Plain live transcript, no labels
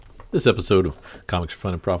This episode of Comics for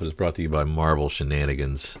Fun and Profit is brought to you by Marvel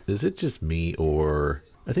Shenanigans. Is it just me, or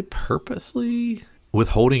are they purposely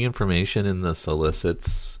withholding information in the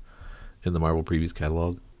solicits in the Marvel Previews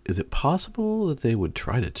catalog? Is it possible that they would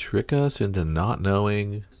try to trick us into not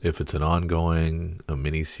knowing if it's an ongoing, a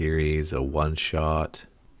miniseries, a one-shot?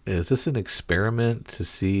 Is this an experiment to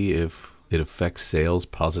see if it affects sales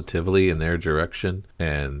positively in their direction?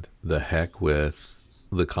 And the heck with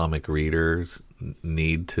the comic readers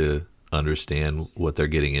need to understand what they're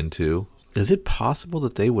getting into. Is it possible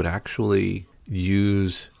that they would actually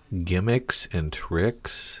use gimmicks and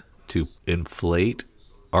tricks to inflate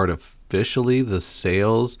artificially the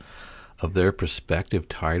sales of their prospective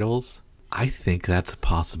titles? I think that's a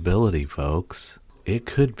possibility, folks. It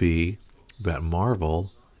could be that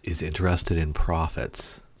Marvel is interested in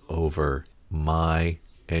profits over my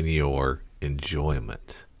and your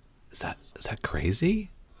enjoyment. Is that crazy?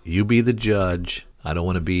 You be the judge. I don't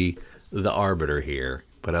want to be the arbiter here.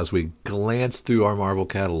 But as we glance through our Marvel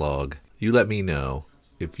catalog, you let me know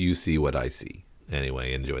if you see what I see.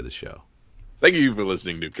 Anyway, enjoy the show. Thank you for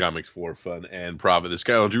listening to Comics for Fun and Profit. This is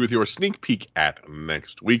Kyle Andrew with your sneak peek at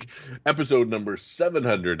next week. Episode number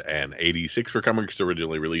 786 for comics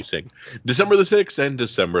originally releasing December the 6th and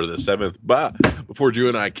December the 7th. But before Drew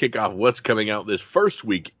and I kick off what's coming out this first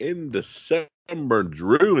week in December,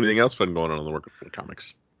 Drew, anything else fun going on in the world of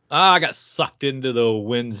comics? I got sucked into the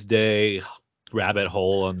Wednesday rabbit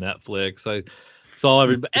hole on Netflix. I saw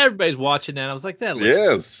everybody's watching that. I was like,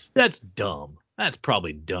 that's dumb. That's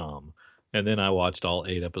probably dumb. And then I watched all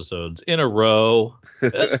 8 episodes in a row.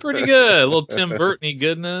 That's pretty good. A little Tim Burton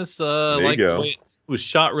goodness. There you go. It was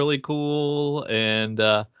shot really cool, and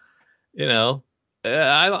it was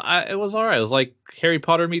all right. It was like Harry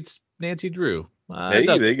Potter meets Nancy Drew. There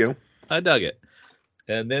you go. I dug it.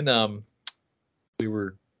 And then we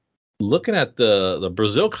were looking at the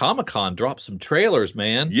Brazil Comic-Con dropped some trailers,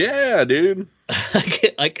 man. Yeah, dude.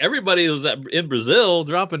 Like everybody was in Brazil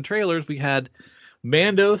dropping trailers. We had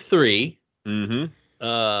Mando 3.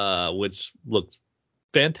 Which looked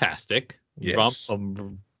fantastic. Yes.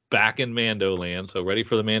 I'm back in Mando land, so ready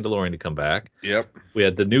for the Mandalorian to come back. Yep. We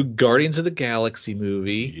had the new Guardians of the Galaxy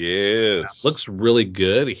movie. Yes. Looks really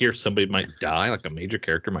good. I hear somebody might die, like a major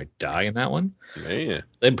character might die in that one. Man.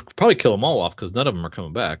 They'd probably kill them all off because none of them are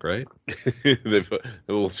coming back, right?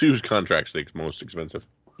 We'll see whose contract's the most expensive.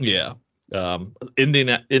 Yeah.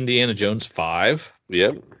 Indiana Jones 5.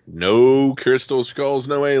 Yep. No crystal skulls,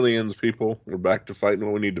 no aliens, people. We're back to fighting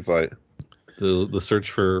what we need to fight. The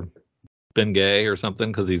search for Ben Gay or something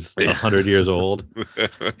because he's 100 years old.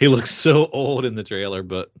 He looks so old in the trailer,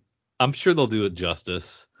 but I'm sure they'll do it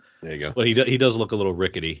justice. There you go. But he does look a little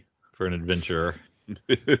rickety for an adventurer.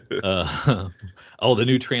 The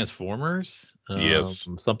new Transformers. Yes.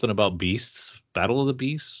 Something about Beasts, Battle of the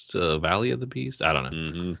Beasts, Valley of the Beast. I don't know.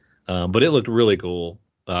 Mm-hmm. But it looked really cool.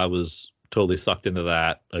 I was totally sucked into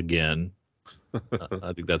that again.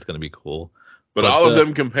 I think that's going to be cool. But all of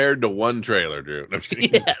them compared to one trailer, Drew. No, I'm just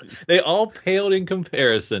kidding. Yeah, they all paled in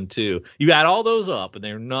comparison too. You add all those up,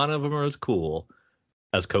 and none of them are as cool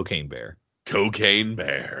as Cocaine Bear. Cocaine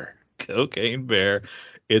Bear. Cocaine Bear.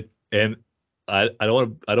 I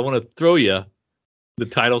don't want to throw you. The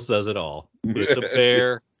title says it all. It's a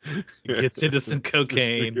bear. It gets into some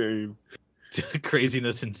cocaine.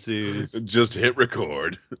 Craziness ensues. Just hit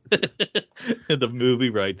record. And the movie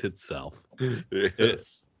writes itself. Yes.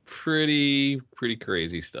 It's pretty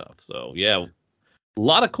crazy stuff. So yeah, a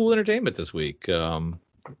lot of cool entertainment this week.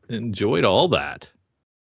 Enjoyed all that,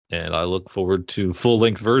 and I look forward to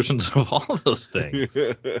full-length versions of all of those things.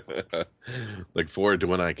 Look forward to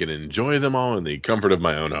when I can enjoy them all in the comfort of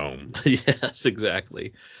my own home. Yes,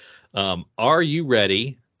 exactly. Are you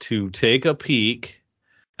ready to take a peek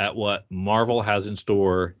at what Marvel has in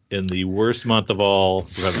store in the worst month of all?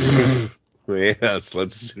 Yes,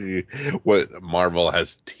 let's see what Marvel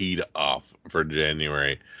has teed off for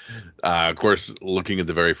January. Of course, looking at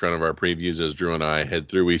the very front of our previews as Drew and I head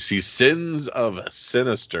through, we see Sins of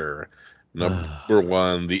Sinister. Number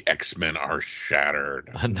 1, the X-Men are shattered.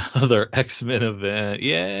 Another X-Men event.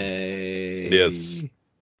 Yay! Yes.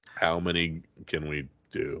 How many can we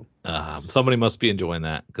do? Somebody must be enjoying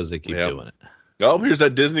that because they keep doing it. Oh, here's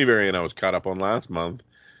that Disney variant I was caught up on last month.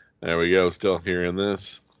 There we go. Still hearing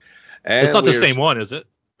this. And it's not the same one, is it?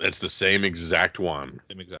 It's the same exact one.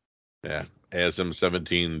 Same exact. Yeah. ASM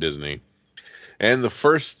 17 Disney. And the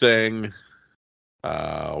first thing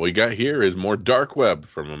we got here is more Dark Web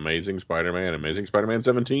from Amazing Spider-Man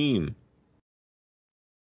 17.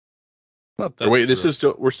 Wait,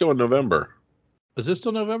 we're still in November. Is this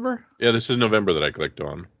still November? Yeah, this is November that I clicked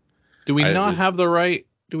on. Do we not have the right?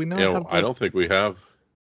 Do we not have? I don't think we have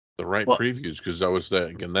the right previews, because I was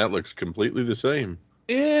thinking that looks completely the same.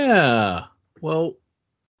 Yeah. Well,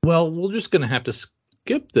 we're just gonna have to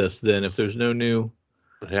skip this then if there's no new.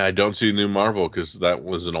 Yeah, I don't see new Marvel because that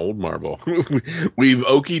was an old Marvel. We've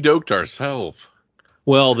okey-doked ourselves.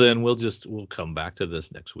 Well, then we'll come back to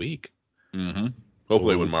this next week. Mm-hmm.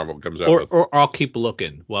 Hopefully when Marvel comes out. Or I'll keep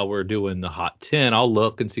looking while we're doing the Hot 10. I'll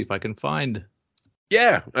look and see if I can find.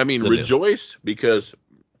 Yeah, I mean, rejoice because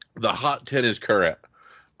the Hot 10 is current.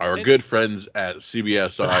 Our good friends at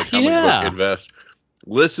CBSI Comic Book Invest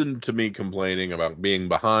listened to me complaining about being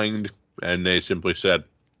behind, and they simply said,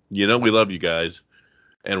 we love you guys.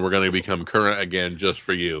 And we're going to become current again just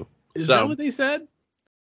for you. Is that what they said?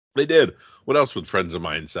 They did. What else would friends of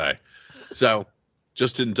mine say? So,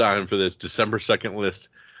 just in time for this December 2nd list,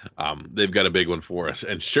 they've got a big one for us.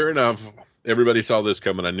 And sure enough, everybody saw this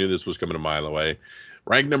coming. I knew this was coming a mile away.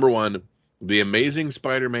 Rank number 1, The Amazing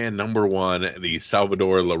Spider-Man number 1, the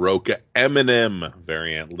Salvador LaRocca M&M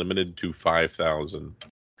variant, limited to 5,000.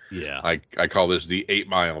 Yeah. I call this the 8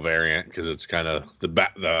 Mile variant because it's kind of the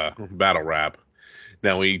battle rap.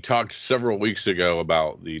 Now, we talked several weeks ago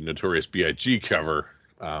about the Notorious B.I.G. cover,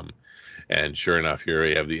 and sure enough, here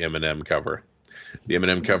we have the M&M cover. The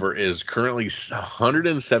M&M cover is currently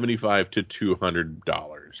 $175 to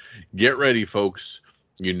 $200. Get ready, folks.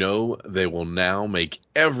 They will now make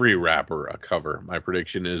every rapper a cover. My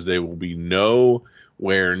prediction is they will be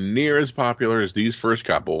nowhere near as popular as these first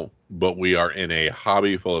couple, but we are in a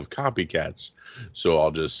hobby full of copycats. So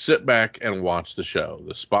I'll just sit back and watch the show.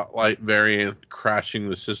 The Spotlight variant crashing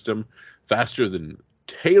the system faster than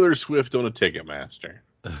Taylor Swift on a Ticketmaster.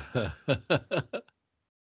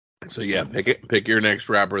 So yeah, pick your next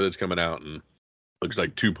rapper that's coming out, and looks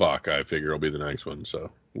like Tupac, I figure, will be the next one.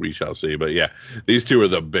 So we shall see. But yeah, these two are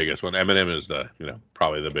the biggest one. Eminem is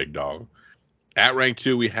probably the big dog. At rank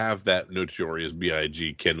 2, we have that Notorious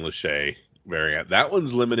B.I.G. Ken Lachey variant. That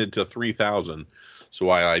one's limited to 3,000. So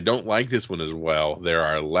while I don't like this one as well, there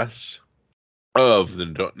are less of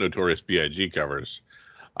the Notorious B.I.G. covers.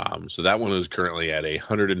 So that one is currently at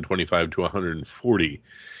 $125 to $140.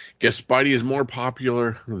 Guess Spidey is more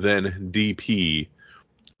popular than DP,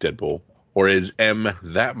 Deadpool, or is M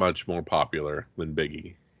that much more popular than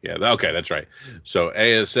Biggie? Yeah, okay, that's right. So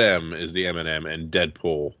ASM is the M&M, and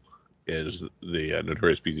Deadpool is the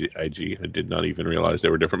Notorious B.I.G. I did not even realize they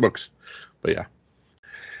were different books. But yeah.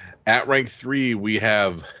 At rank 3, we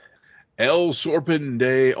have El Sorpin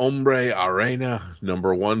de Hombre Arena,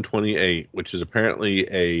 number 128, which is apparently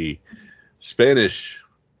a Spanish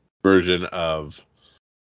version of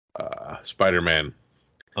Spider-Man.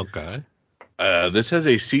 Okay. This has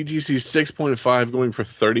a CGC 6.5 going for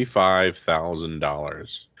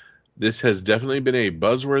 $35,000. This has definitely been a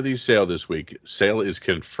buzzworthy sale this week. Sale is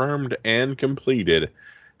confirmed and completed.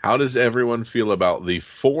 How does everyone feel about the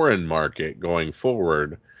foreign market going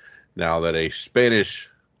forward now that a Spanish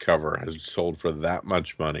cover has sold for that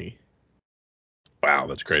much money? Wow,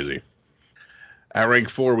 that's crazy. At rank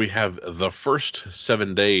 4, we have The First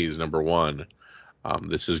 7 Days, number 1.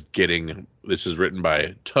 This is written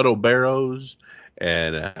by Tutto Barrows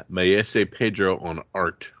and Maese Pedro on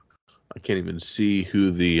art. I can't even see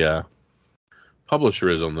who the publisher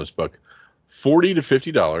is on this book. $40 to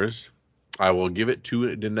 $50. I will give it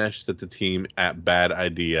to Dinesh at the team at Bad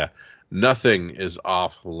Idea. Nothing is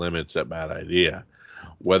off limits at Bad Idea.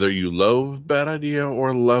 Whether you loathe Bad Idea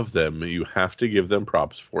or love them, you have to give them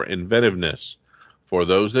props for inventiveness. For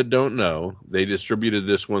those that don't know, they distributed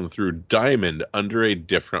this one through Diamond under a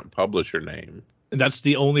different publisher name. That's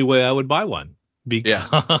the only way I would buy one.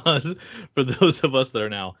 Because for those of us that are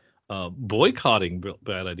now boycotting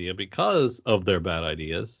Bad Idea because of their bad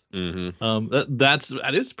ideas,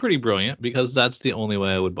 that is pretty brilliant, because that's the only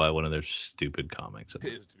way I would buy one of their stupid comics. To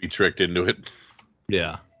be tricked into it.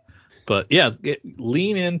 Yeah. But yeah,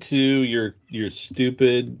 lean into your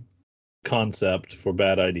stupid concept for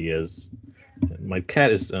bad ideas. My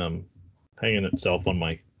cat is hanging itself on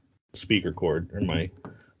my speaker cord, or my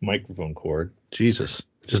microphone cord. Jesus,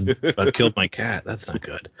 just I killed my cat. That's not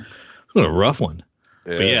good. What a rough one.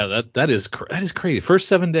 Yeah. But yeah, that is crazy. First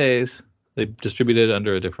 7 days, they distributed it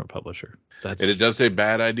under a different publisher. And it does say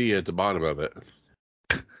Bad Idea at the bottom of it.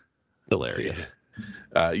 Hilarious.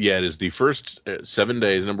 Yeah, it is the first 7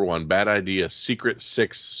 days, number 1, Bad Idea Secret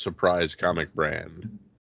 6 surprise comic brand.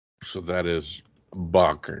 So that is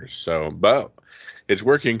bonkers. So, but it's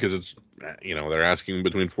working because it's, they're asking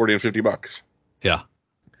between $40 and $50. Yeah.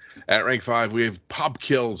 At rank 5, we have Pop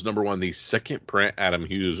Kills, number 1, the second print Adam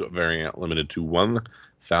Hughes variant, limited to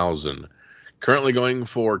 1,000. Currently going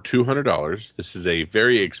for $200. This is a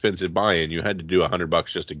very expensive buy-in. You had to do $100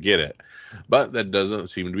 just to get it, but that doesn't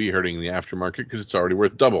seem to be hurting the aftermarket because it's already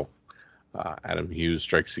worth double. Adam Hughes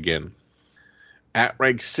strikes again. At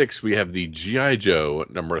rank 6, we have the G.I. Joe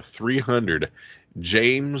number 300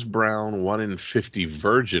 James Brown 1 in 50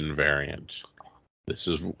 Virgin variant. This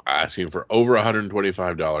is asking for over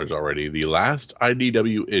 $125 already. The last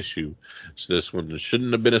IDW issue, so this one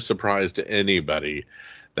shouldn't have been a surprise to anybody.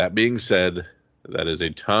 That being said, that is a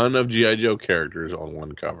ton of G.I. Joe characters on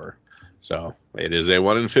one cover. So it is a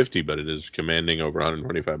 1 in 50, but it is commanding over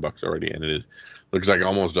 $125 already, and it looks like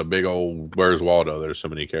almost a big old Where's Waldo. There's so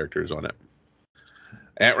many characters on it.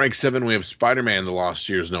 At rank 7, we have Spider-Man: The Lost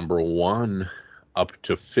Years number 1, up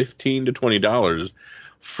to $15 to $20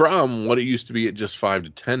 from what it used to be at just $5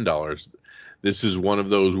 to $10. This is one of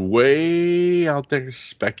those way out there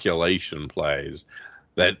speculation plays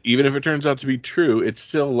that even if it turns out to be true, it's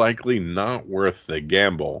still likely not worth the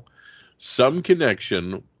gamble. Some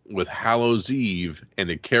connection with Hallows' Eve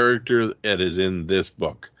and a character that is in this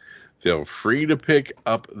book. Feel free to pick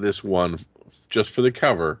up this one just for the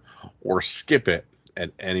cover or skip it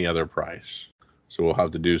at any other price. So we'll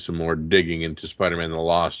have to do some more digging into Spider-Man: The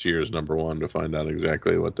Lost Years number 1 to find out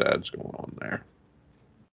exactly what that's going on there.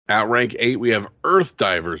 At rank 8, we have Earth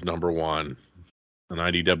Divers number 1, an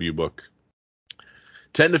IDW book.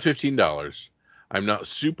 $10 to $15. I'm not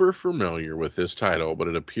super familiar with this title, but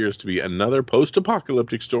it appears to be another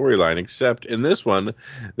post-apocalyptic storyline, except in this one,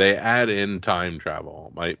 they add in time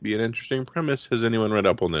travel. Might be an interesting premise. Has anyone read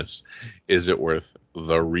up on this? Is it worth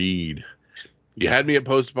the read? You had me at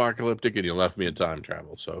post-apocalyptic, and you left me at time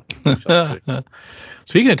travel, so.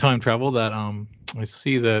 Speaking of time travel, that I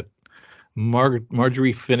see that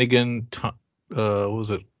Marjorie Finnegan, what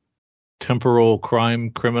was it? Temporal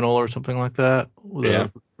Crime Criminal or something like that. Yeah.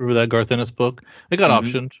 Remember that Garth Ennis book? It got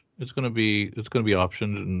optioned. It's gonna be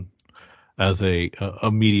optioned and as a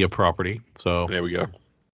media property. So there we go.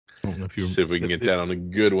 I don't know if see if we can get that on a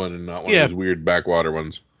good one and not one of those weird backwater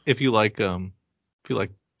ones. If you like time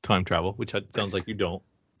travel, which sounds like you don't.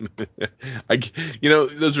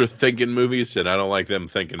 Those are thinking movies, and I don't like them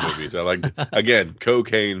thinking movies. I like, again,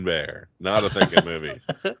 Cocaine Bear, not a thinking movie.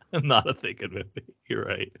 Not a thinking movie. You're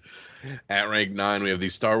right. At rank 9, we have the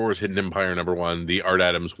Star Wars Hidden Empire number 1, the Art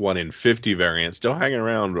Adams 1 in 50 variant, still hanging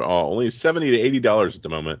around, only $70 to $80 at the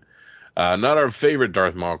moment. Not our favorite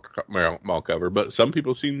Darth Maul cover, but some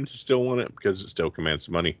people seem to still want it because it still commands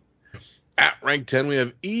money. At rank 10, we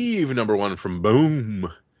have Eve number 1 from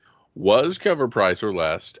Boom. Was cover price or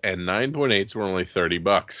less, and 9.8s were only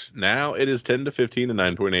 $30. Now it is 10 to 15, and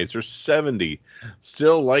 9.8s are $70.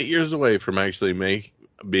 Still light years away from actually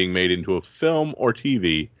being made into a film or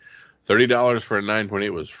TV. $30 for a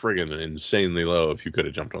 9.8 was friggin' insanely low if you could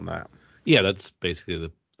have jumped on that. Yeah, that's basically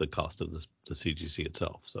the cost of the CGC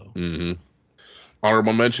itself. So. Mm-hmm.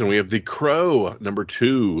 Honorable mention, we have The Crow, number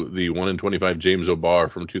 2, the 1 in 25 James O'Barr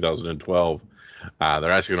from 2012. They're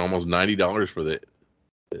asking almost $90 for this.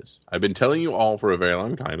 I've been telling you all for a very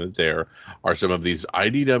long time that there are some of these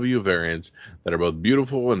IDW variants that are both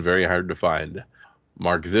beautiful and very hard to find.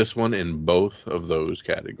 Mark this one in both of those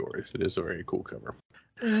categories. It is a very cool cover.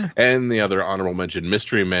 And the other honorable mention,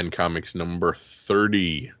 Mystery Men Comics number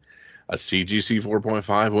 30. A CGC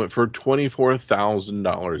 4.5 went for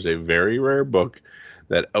 $24,000. A very rare book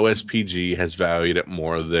that OSPG has valued at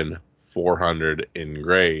more than $400 in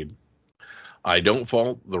grade. I don't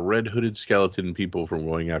fault the red hooded skeleton people from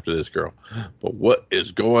going after this girl, but what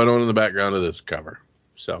is going on in the background of this cover?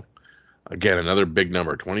 So, again, another big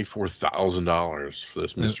number, $24,000 for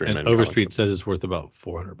this Mystery Man. And Overstreet says it's worth about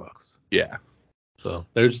 $400. Yeah. So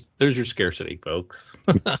there's your scarcity, folks.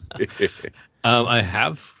 I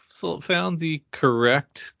have found the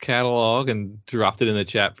correct catalog and dropped it in the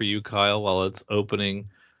chat for you, Kyle, while it's opening.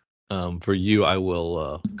 For you, I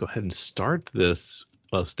will go ahead and start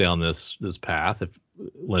us down this path,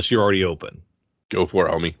 unless you're already open. Go for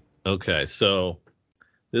it, homie. Okay, so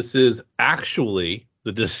this is actually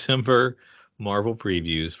the December Marvel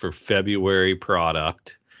previews for February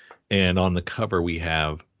product, and on the cover we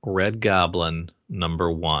have Red Goblin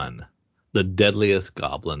number 1, the deadliest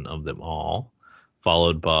goblin of them all,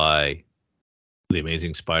 followed by The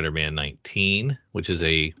Amazing Spider-Man 19, which is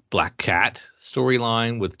a Black Cat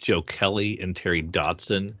storyline with Joe Kelly and Terry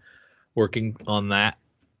Dodson working on that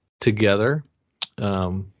together,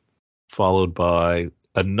 followed by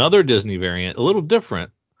another Disney variant, a little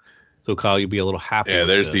different. So Kyle, you'll be a little happy. Yeah,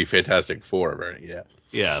 there's this. the Fantastic Four variant. Yeah.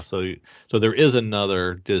 Yeah. So there is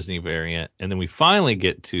another Disney variant, and then we finally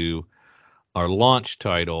get to our launch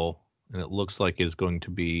title, and it looks like it's going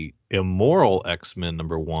to be Immoral X-Men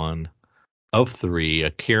number 1 of 3,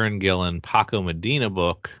 a Kieran Gillen, Paco Medina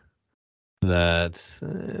book that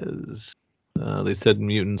says they said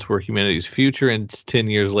mutants were humanity's future, and 10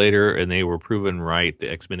 years later, and they were proven right.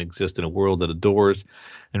 The X-Men exist in a world that adores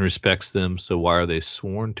and respects them, so why are they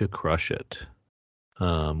sworn to crush it?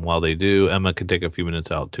 While they do, Emma can take a few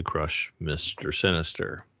minutes out to crush Mr.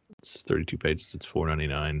 Sinister. It's 32 pages. It's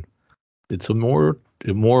 $4.99. It's a more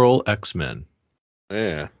immoral X-Men.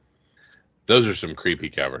 Yeah. Those are some creepy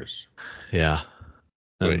covers. Yeah.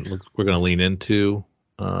 And we're going to lean into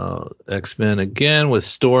X-Men again with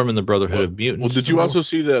Storm and the Brotherhood of Mutants. Well, did you also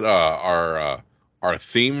see that our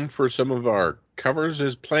theme for some of our covers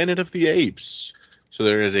is Planet of the Apes? So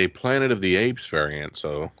there is a Planet of the Apes variant.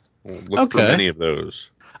 So look for many of those.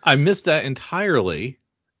 I missed that entirely,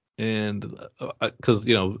 and because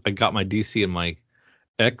I got my DC and my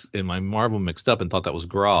X and my Marvel mixed up and thought that was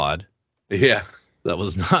Grodd. Yeah, that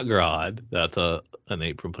was not Grodd. That's an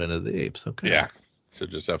ape from Planet of the Apes. Okay. Yeah. So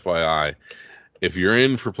just FYI, if you're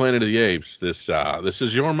in for Planet of the Apes, this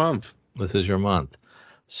is your month. This is your month.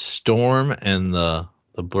 Storm and the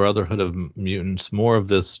Brotherhood of Mutants. More of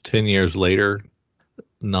this 10 years later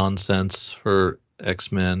nonsense for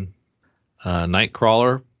X-Men.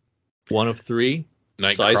 Nightcrawler, 1 of 3.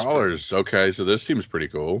 Nightcrawlers. Okay, so this seems pretty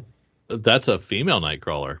cool. That's a female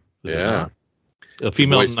Nightcrawler. Yeah. A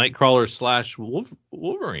female Nightcrawler /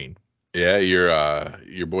 Wolverine. Yeah,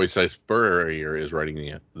 your boy Cy Spurrier is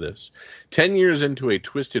writing this. 10 years into a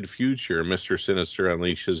twisted future, Mr. Sinister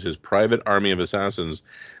unleashes his private army of assassins,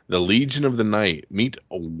 the Legion of the Night. Meet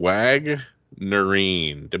Wagnerine,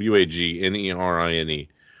 Wagnerine,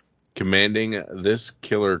 commanding this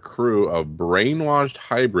killer crew of brainwashed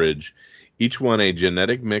hybrids, each one a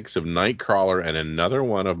genetic mix of Nightcrawler and another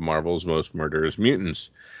one of Marvel's most murderous mutants.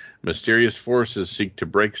 Mysterious forces seek to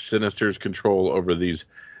break Sinister's control over these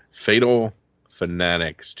fatal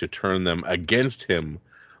fanatics to turn them against him.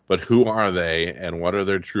 But who are they, and what are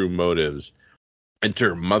their true motives?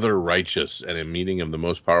 Enter Mother Righteous and a meeting of the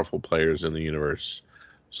most powerful players in the universe.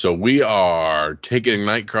 So we are taking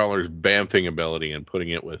Nightcrawler's bamfing ability and putting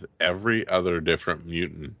it with every other different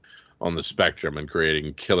mutant on the spectrum and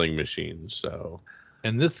creating killing machines. So,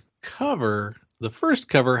 and this cover, the first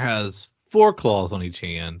cover has 4 claws on each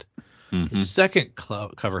hand. Mm-hmm. The second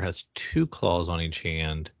cover has 2 claws on each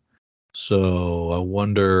hand. So I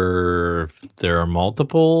wonder if there are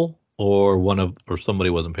multiple, or somebody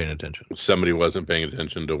wasn't paying attention. Somebody wasn't paying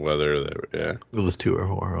attention to whether they were. Yeah, it was 2 or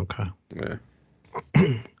 4. Okay. Yeah.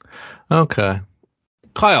 Okay.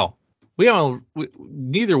 Kyle,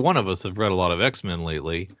 neither one of us have read a lot of X-Men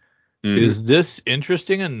lately. Mm-hmm. Is this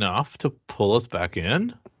interesting enough to pull us back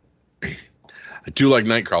in? I do like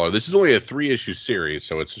Nightcrawler. This is only a 3-issue series,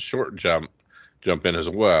 so it's a short jump in as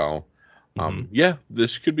well. Yeah,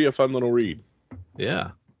 this could be a fun little read.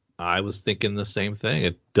 Yeah, I was thinking the same thing.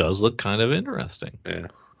 It does look kind of interesting. Yeah.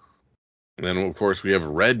 And then, of course, we have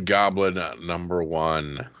Red Goblin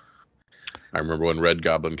 #1. I remember when Red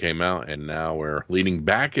Goblin came out, and now we're leaning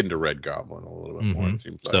back into Red Goblin a little bit more, it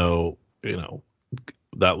seems like. So,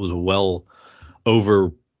 that was a well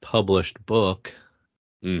over-published book.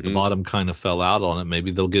 Mm-hmm. The bottom kind of fell out on it.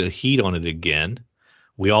 Maybe they'll get a heat on it again.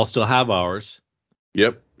 We all still have ours.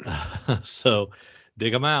 Yep. So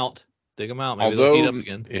dig them out. Maybe they'll heat up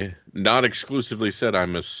again. Not exclusively said,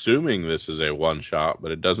 I'm assuming this is a one-shot,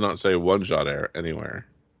 but it does not say one-shot anywhere.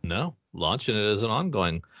 No. Launching it as an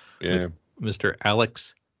ongoing. Yeah. Mr.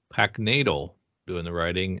 Alex Packnadel doing the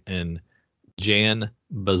writing and Jan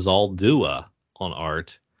Bazaldua on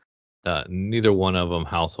art. Neither one of them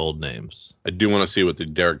household names. I do want to see what the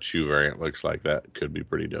Derek Chew variant looks like. That could be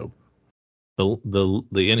pretty dope. The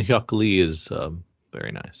In-Hyuk Lee is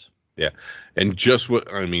very nice. Yeah, and just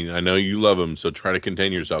what I mean, I know you love them, so try to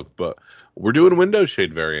contain yourself. But we're doing window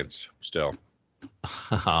shade variants still.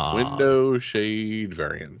 Window shade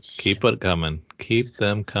variants. Keep it coming. Keep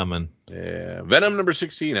them coming. Yeah. Venom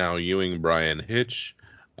 #16 now. Ewing, Brian Hitch.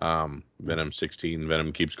 Venom 16.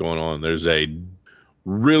 Venom keeps going on. There's a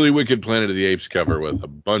really wicked Planet of the Apes cover with a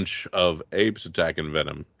bunch of apes attacking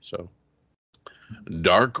Venom. So,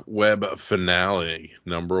 Dark Web Finale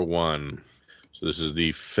 #1. So this is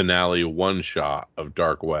the finale one-shot of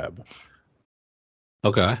Dark Web.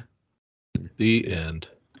 Okay. The end.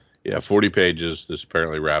 Yeah, 40 pages. This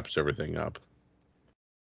apparently wraps everything up.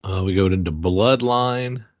 We go into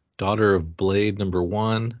Bloodline, Daughter of Blade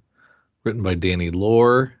 #1, written by Danny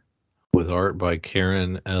Lore, with art by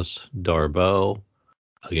Karen S. Darboe.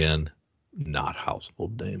 Again, not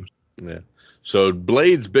household names. Yeah. So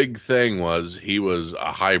Blade's big thing was he was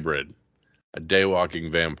a hybrid, a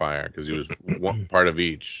daywalking vampire, because he was one part of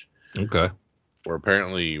each. Okay. We're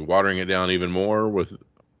apparently watering it down even more with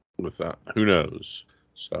with that. Who knows?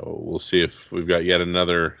 So we'll see if we've got yet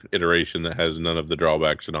another iteration that has none of the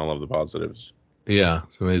drawbacks and all of the positives. Yeah.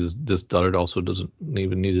 So this daughter also doesn't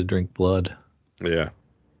even need to drink blood. Yeah.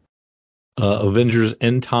 Avengers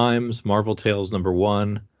End Times, Marvel Tales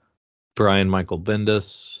 #1, Brian Michael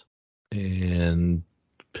Bendis, and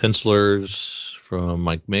pencilers from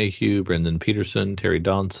Mike Mayhew, Brendan Peterson, Terry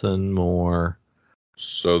Donson, more.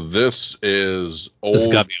 So this is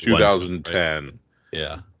old 2010. Right?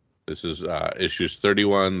 Yeah. This is issues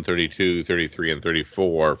 31, 32, 33, and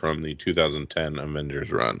 34 from the 2010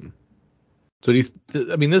 Avengers run. So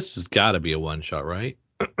this has got to be a one shot, right?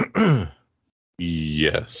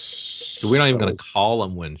 Yes. So we're not even going to call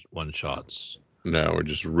them one shots. No, we're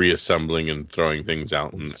just reassembling and throwing things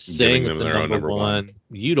out and saying it's their own number one.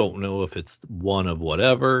 You don't know if it's one of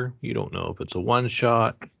whatever. You don't know if it's a one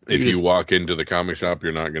shot. If you walk into the comic shop,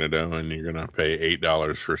 you're not going to know, and you're going to pay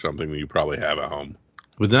 $8 for something that you probably have at home.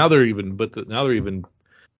 But now they're even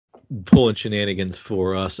pulling shenanigans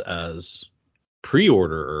for us as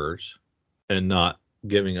pre-orderers and not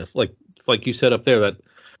giving us like you said up there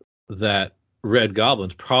that Red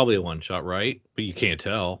Goblin's probably a one shot, right? But you can't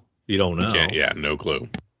tell. You don't know. Yeah, no clue.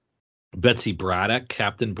 Betsy Braddock,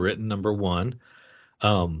 Captain Britain #1.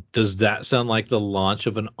 Does that sound like the launch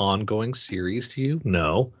of an ongoing series to you?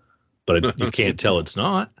 No, but you can't tell it's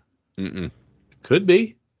not. Mm-mm. Could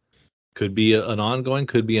be. Could be an ongoing.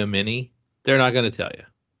 Could be a mini. They're not going to tell you.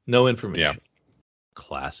 No information. Yeah.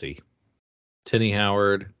 Classy. Tinny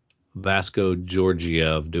Howard, Vasco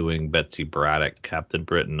Georgiev doing Betsy Braddock, Captain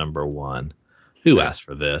Britain #1. Who asked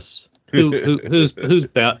for this? Who's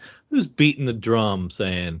beating the drum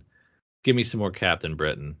saying, "Give me some more Captain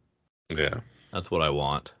Britain"? Yeah, that's what I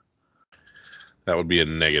want. That would be a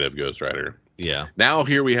negative Ghost Rider. Yeah. Now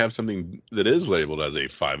here we have something that is labeled as a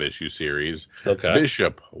 5-issue series. Okay.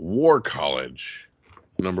 Bishop War College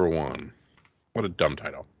 #1. What a dumb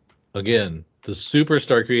title. Again, the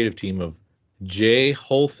superstar creative team of Jay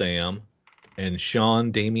Holtham and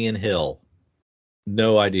Sean Damian Hill.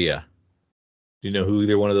 No idea. Do you know who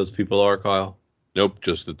either one of those people are, Kyle? Nope,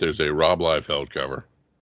 just that there's a Rob Liefeld cover.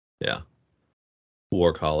 Yeah.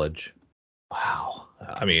 War College. Wow.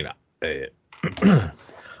 I mean, I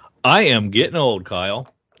am getting old,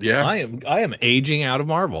 Kyle. Yeah. I am aging out of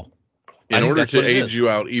Marvel. In order to age you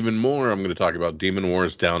out even more, I'm going to talk about Demon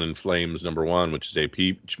Wars Down in Flames #1, which is a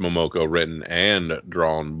Peach Momoko written and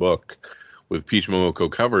drawn book with Peach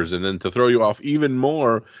Momoko covers. And then to throw you off even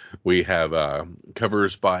more, we have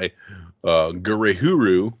covers by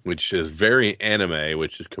Gurehuru, which is very anime,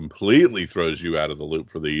 which completely throws you out of the loop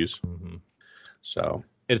for these. Mm-hmm. So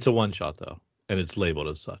it's a one shot though, and it's labeled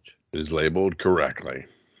as such. It is labeled correctly.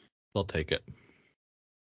 I'll take it.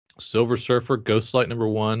 Silver Surfer Ghostlight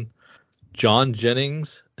 #1, John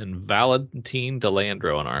Jennings and Valentine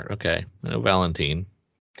Delandro on art. Okay, I know Valentine.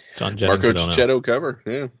 John Jennings. Marco Cicchetto cover.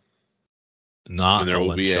 Yeah. Not and there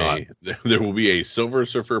will be shot. There will be a Silver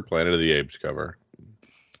Surfer Planet of the Apes cover.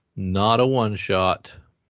 Not a one shot.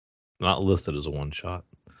 Not listed as a one shot.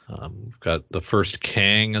 We've got the first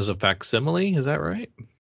Kang as a facsimile. Is that right?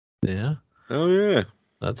 Yeah. Oh yeah.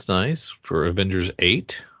 That's nice for Avengers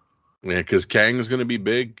 8. Yeah, because Kang is going to be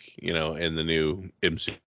big, in the new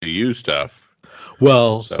MCU stuff.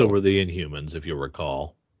 Well, so were the Inhumans, if you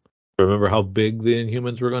recall. Remember how big the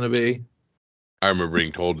Inhumans were going to be? I remember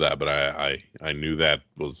being told that, but I knew that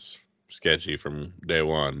was sketchy from day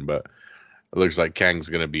one. But it looks like Kang's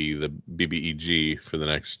going to be the BBEG for the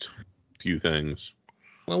next few things.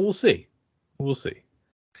 Well, we'll see. We'll see.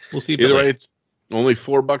 Either way, it's only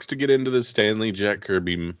 $4 to get into this Stanley Jack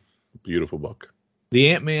Kirby beautiful book.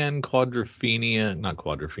 The Ant-Man Quantumania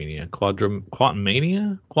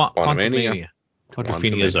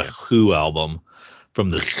is a Who album from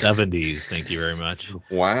the 70s. Thank you very much.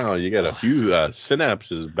 Wow, you got a few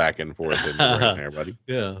synapses back and forth in there, buddy.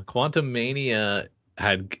 Yeah, Quantumania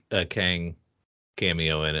had a Kang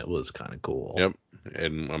cameo in it. Was kind of cool. Yep,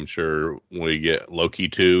 and I'm sure when we get Loki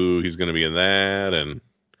 2, he's going to be in that, and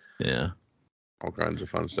yeah, all kinds of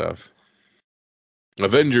fun stuff.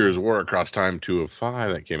 Avengers War Across Time 2 of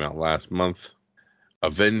 5 that came out last month.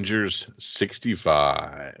 Avengers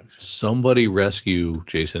 65. Somebody rescue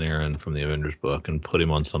Jason Aaron from the Avengers book and put him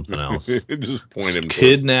on something else. Just point him.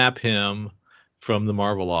 Kidnap him from the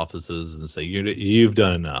Marvel offices and say, you've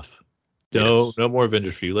done enough. No more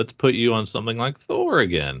Avengers for you. Let's put you on something like Thor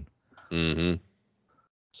again. Mm-hmm.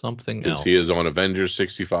 Something else. He is on Avengers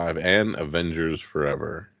 65 and Avengers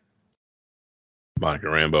Forever. Monica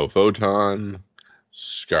Rambeau Photon.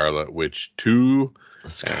 Scarlet Witch 2.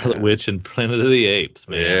 Scarlet Witch and Planet of the Apes,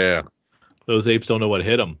 man. Yeah. Those apes don't know what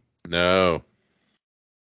hit them. No.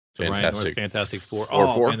 The Ryan North Fantastic Four.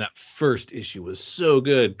 Oh, man, that first issue was so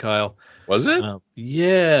good, Kyle. Was it?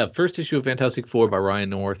 Yeah, first issue of Fantastic Four by Ryan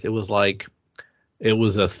North. It was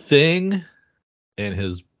a Thing and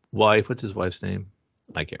his wife. What's his wife's name?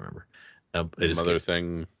 I can't remember. Mother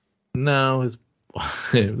Thing. No,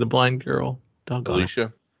 the blind girl.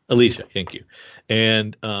 Alicia. Alicia, thank you.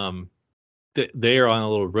 And they are on a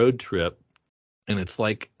little road trip, and it's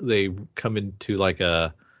like they come into like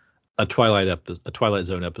a Twilight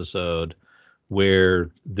Zone episode where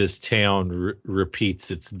this town repeats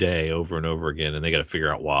its day over and over again, and they got to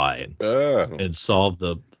figure out why and solve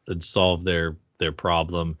their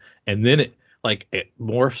problem. And then it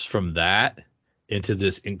morphs from that into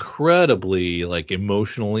this incredibly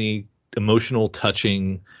emotional,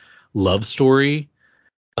 touching love story.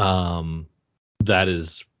 That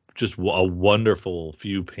is just a wonderful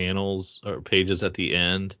few panels or pages at the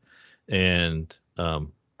end, and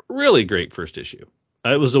really great first issue.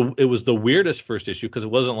 It was the weirdest first issue because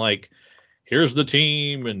it wasn't like, here's the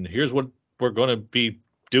team and here's what we're going to be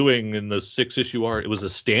doing in the 6-issue arc. It was a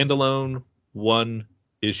standalone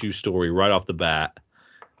 1-issue story right off the bat.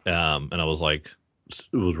 And I was like,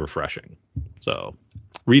 it was refreshing. So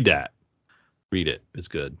read that. Read it. It's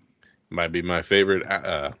good. Might be my favorite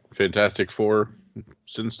Fantastic Four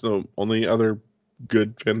since the only other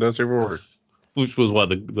good Fantastic Four. Which was what?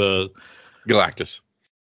 The Galactus.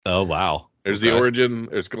 Oh, wow. There's the Origin,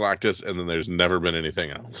 there's Galactus, and then there's never been anything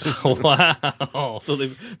else. Wow. So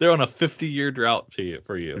they're on a 50-year drought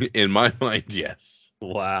for you. In my mind, yes.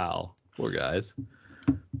 Wow. Poor guys.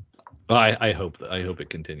 I hope it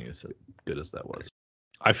continues as good as that was.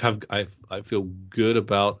 I feel good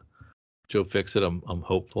about Joe Fixit. I'm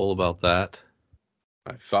hopeful about that.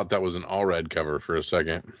 I thought that was an all red cover for a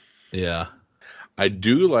second. Yeah. I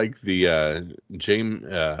do like the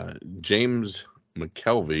James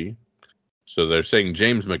McKelvey. So they're saying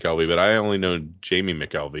James McKelvey, but I only know Jamie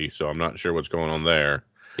McKelvey, so I'm not sure what's going on there.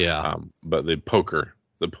 Yeah. But the poker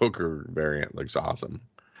variant looks awesome.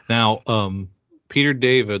 Now, Peter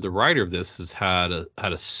David, the writer of this, has had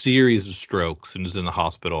a series of strokes and is in the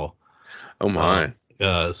hospital. Oh my.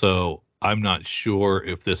 So I'm not sure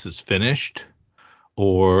if this is finished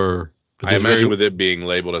or. I imagine with it being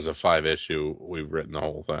labeled as a 5-issue, we've written the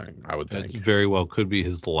whole thing. I would think it very well could be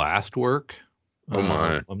his last work. Oh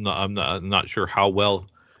my. I'm not sure how well.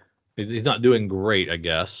 He's not doing great, I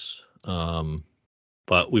guess.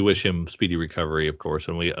 But we wish him speedy recovery, of course,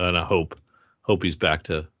 and I hope he's back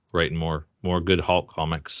to writing more good Hulk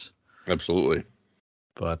comics. Absolutely.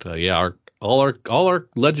 But yeah, all our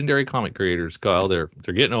legendary comic creators, Kyle, they're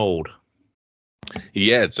getting old.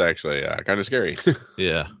 Yeah, it's actually kind of scary.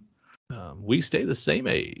 Yeah. We stay the same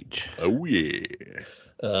age. Oh yeah.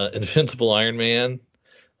 Invincible Iron Man.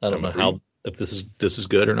 I don't know if this is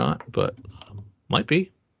good or not, but might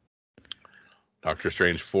be. Doctor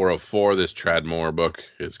Strange 404. This Tradmore book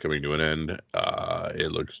is coming to an end.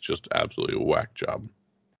 It looks just absolutely a whack job.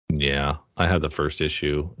 Yeah, I have the first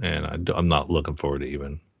issue, and I'm not looking forward to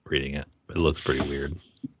even reading it. It looks pretty weird.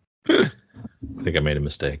 I think I made a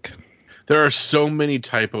mistake. There are so many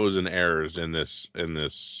typos and errors in this.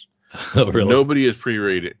 Oh, really? Nobody is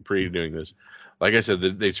pre-doing this. Like I said,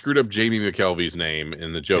 they screwed up Jamie McKelvey's name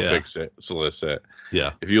in the Joe Fixit solicit.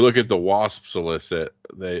 Yeah. If you look at the Wasp solicit,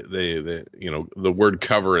 they the word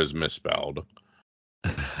cover is misspelled.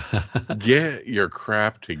 Get your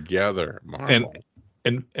crap together, Marvel.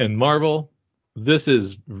 And Marvel, this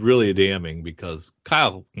is really damning because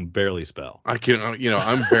Kyle can barely spell. I can,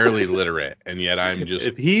 I'm barely literate, and yet I'm just.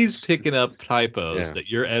 If he's picking up typos that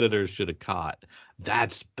your editors should have caught,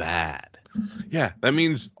 that's bad. Yeah, that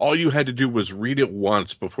means all you had to do was read it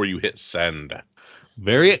once before you hit send.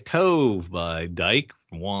 Variant Cove by Dyke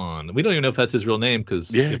Wan. We don't even know if that's his real name because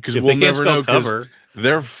we'll never know cover.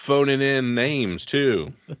 They're phoning in names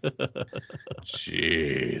too.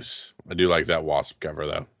 Jeez, I do like that Wasp cover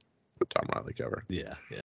though, the Tom Riley cover. Yeah.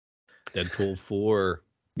 Deadpool 4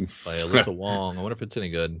 by Alyssa Wong. I wonder if it's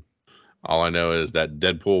any good. All I know is that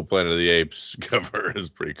Deadpool Planet of the Apes cover is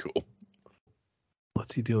pretty cool.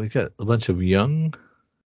 What's he doing? He got a bunch of young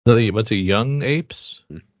apes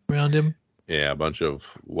around him. Yeah, a bunch of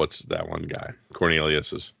what's that one guy?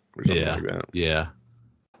 Cornelius's or something like that. Yeah.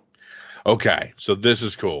 Okay, so this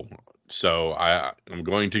is cool. So I'm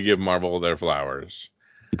going to give Marvel their flowers.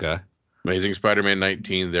 Okay. Amazing Spider-Man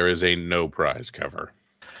 19. There is a no prize cover.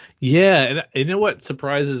 Yeah, and you know what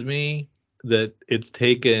surprises me? That it's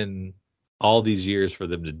taken all these years for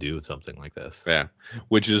them to do something like this. Yeah,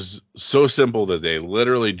 which is so simple that they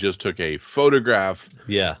literally just took a photograph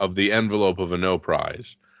of the envelope of a no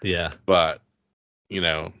prize. Yeah. But,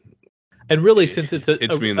 And really, since it's a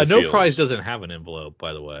no fields. prize doesn't have an envelope,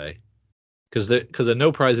 by the way, because a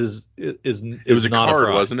no prize is it was not a card, a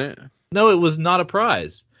prize. Wasn't it? No, it was not a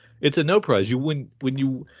prize. It's a no prize. You when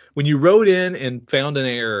you wrote in and found an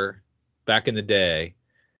error back in the day,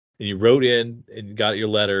 and you wrote in and got your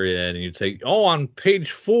letter in, and you'd say, "Oh, on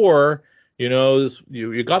page 4,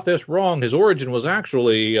 you got this wrong. His origin was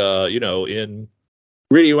actually, in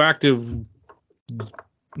radioactive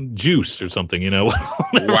juice or something,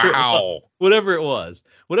 whatever it was,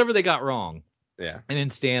 whatever they got wrong." Yeah. And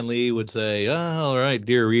then Stan Lee would say, "Oh, all right,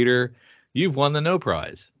 dear reader, you've won the no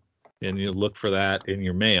prize." And you look for that in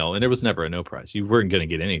your mail, and there was never a no prize. You weren't going to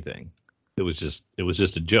get anything. It was just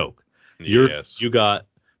a joke. Yes. You got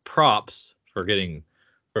props for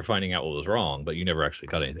finding out what was wrong, but you never actually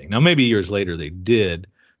got anything. Now maybe years later they did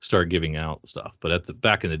start giving out stuff, but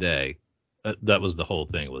back in the day, that was the whole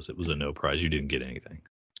thing. It was a no prize. You didn't get anything.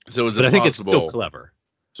 So I think it's still clever.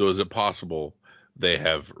 So is it possible they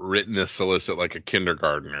have written a solicit like a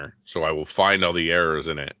kindergartner? So I will find all the errors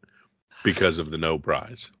in it because of the no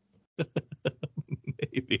prize.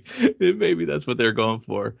 Maybe that's what they're going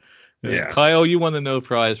for. Yeah. Kyle, you won the no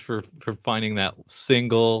prize for finding that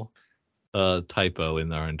single typo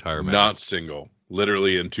in our entire magazine. Not single.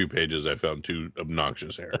 Literally in 2 pages I found 2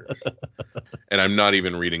 obnoxious errors. And I'm not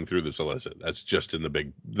even reading through the solicit. That's just in the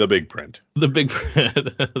big print. The big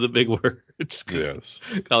print. The big words. Yes.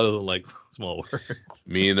 Kyle doesn't like small words.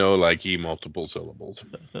 Me no likey multiple syllables.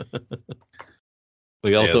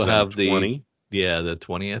 We also have the 20. Yeah, the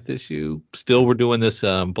 20th issue. Still, we're doing this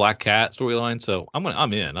Black Cat storyline, so I'm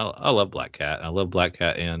in. I love Black Cat. I love Black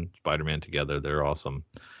Cat and Spider-Man together. They're awesome.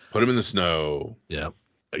 Put them in the snow. Yeah.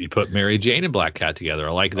 You put Mary Jane and Black Cat together.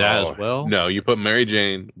 I like that as well. No, you put Mary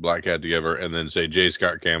Jane, Black Cat together, and then say J.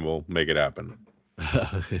 Scott Campbell, make it happen.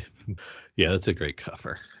 Yeah, that's a great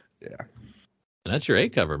cover. Yeah. And that's your A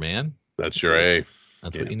cover, man. That's your A.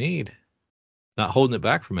 That's what you need. Not holding it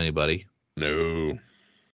back from anybody. No.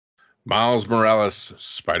 Miles Morales,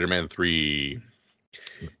 Spider-Man 3.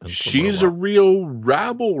 She's a real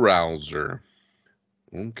rabble-rouser.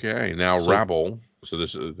 Okay, now Rabble. So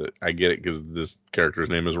this is I get it because this character's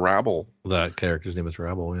name is Rabble. That character's name is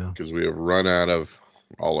Rabble, yeah. Because we have run out of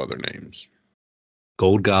all other names.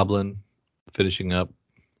 Gold Goblin, finishing up,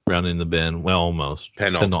 rounding the bin. Well, almost.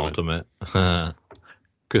 Penultimate.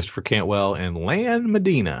 Christopher Cantwell and Lan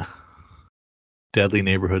Medina. Deadly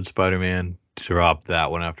Neighborhood Spider-Man. Drop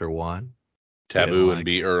that one after 1. Taboo and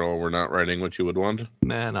B. Earl were not writing what you would want?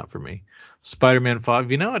 Nah, not for me. Spider-Man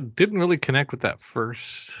 5. I didn't really connect with that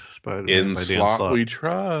first Spider-Man. In Slot We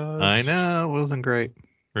Trust. I know. It wasn't great.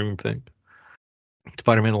 I don't think.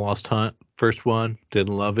 Spider-Man The Lost Hunt. First one.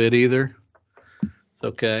 Didn't love it either. It's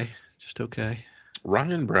okay. Just okay.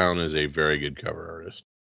 Ryan Brown is a very good cover artist.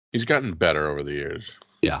 He's gotten better over the years.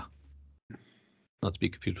 Yeah. Not to be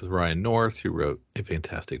confused with Ryan North, who wrote a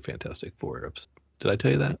fantastic Four. Did I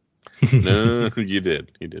tell you that? No, you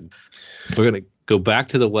did. You did. We're going to go back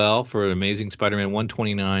to the well for an Amazing Spider-Man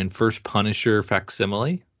 129 First Punisher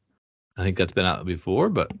facsimile. I think that's been out before,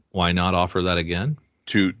 but why not offer that again?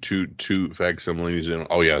 Two facsimiles.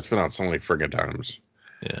 Oh, yeah, it's been out so many friggin' times.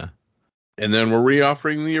 Yeah. And then we're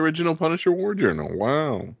reoffering the original Punisher War Journal.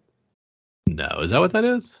 Wow. No, is that what that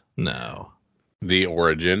is? No. The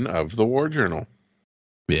origin of the War Journal.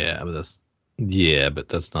 Yeah, but that's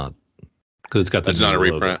not because it's got the. That's not a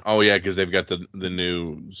reprint. Logo. Oh yeah, because they've got the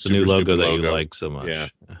new logo that you like so much. Yeah.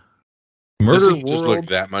 Murder World just look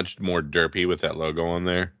that much more derpy with that logo on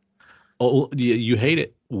there. Oh, you hate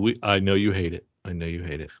it. I know you hate it.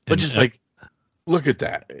 But just look at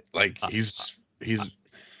that. Like he's.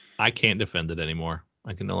 I can't defend it anymore.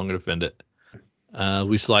 I can no longer defend it.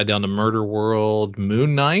 We slide down to Murder World,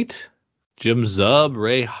 Moon Knight, Jim Zub,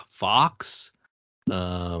 Ray Fox.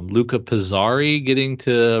 Luca Pizzari getting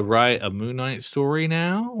to write a Moon Knight story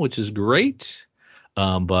now, which is great.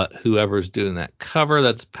 But whoever's doing that cover,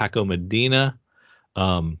 that's Paco Medina.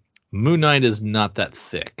 Moon Knight is not that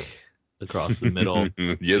thick across the middle.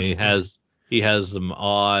 Yes. He has some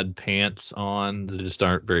odd pants on that just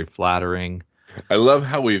aren't very flattering. I love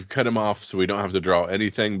how we've cut him off so we don't have to draw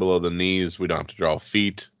anything below the knees. We don't have to draw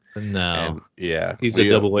feet. No. And, yeah. He's a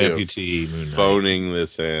double amputee Moon Knight. Phoning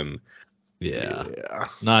this in. Yeah.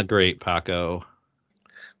 Not great, Paco.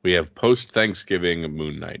 We have post-Thanksgiving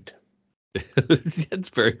Moon Knight. It's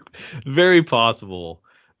very, very possible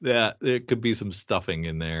that there could be some stuffing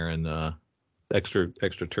in there and extra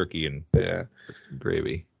turkey and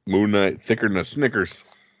gravy. Moon Knight thicker than a Snickers.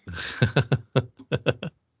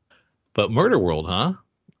 But Murder World, huh?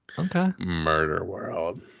 Okay. Murder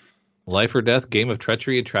World. Life or Death, Game of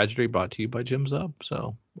Treachery and Tragedy, brought to you by Jim Zub.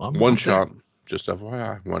 So one shot. Just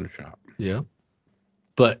FYI, one shot. Yeah.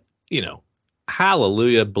 But,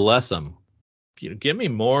 hallelujah, bless him. Give me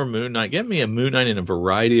more Moon Knight. Give me a Moon Knight in a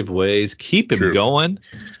variety of ways. Keep him going.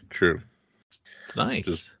 True. It's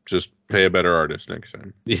nice. Just pay a better artist next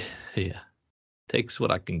time. Yeah. Takes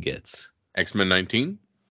what I can get. X-Men 19.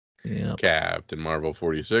 Yeah. Captain Marvel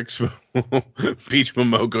 46. Peach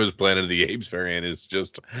Momoko's Planet of the Apes variant is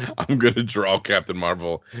just, I'm going to draw Captain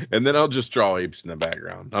Marvel, and then I'll just draw apes in the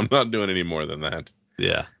background. I'm not doing any more than that.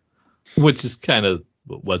 Yeah. Which is kind of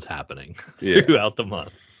what's happening throughout the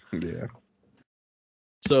month. Yeah.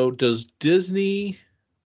 So does Disney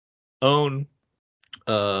own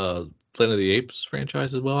Planet of the Apes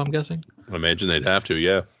franchise as well, I'm guessing? I imagine they'd have to,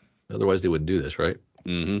 yeah. Otherwise they wouldn't do this, right?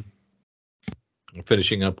 Mm-hmm. We're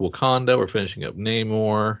finishing up Wakanda. We're finishing up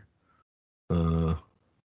Namor.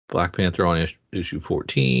 Black Panther on issue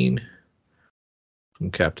 14.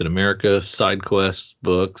 Some Captain America side quest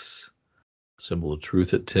books. Symbol of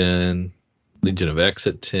Truth at 10. Legion of X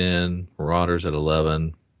at 10. Marauders at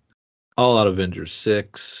 11. All Out Avengers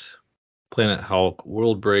 6. Planet Hulk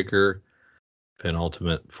World Breaker.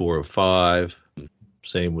 Penultimate 4 of 5.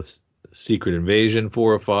 Same with Secret Invasion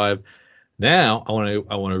 4 of 5. Now I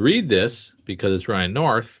want to read this because it's Ryan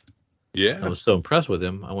North. Yeah. I was so impressed with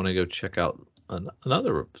him. I want to go check out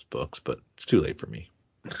another of his books, but it's too late for me.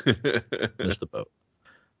 Missed the boat.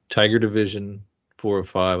 Tiger Division 4 of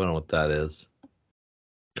 5. I don't know what that is.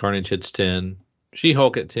 Carnage hits 10.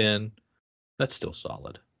 She-Hulk at 10. That's still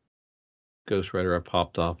solid. Ghost Rider I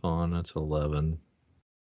popped off on. That's 11.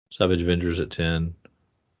 Savage Avengers at 10.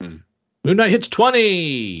 Moon Knight hits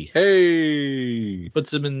 20. Hey.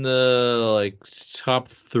 Puts him in the top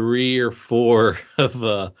 3 or 4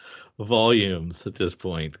 of volumes at this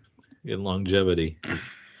point in longevity.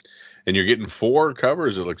 And you're getting 4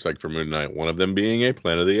 covers, it looks like, for Moon Knight. One of them being a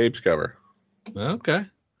Planet of the Apes cover. Okay.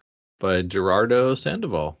 By Gerardo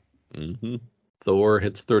Sandoval. Mm-hmm. Thor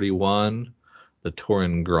hits 31. The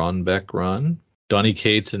Torrin Gronbeck run. Donny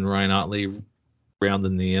Cates and Ryan Otley round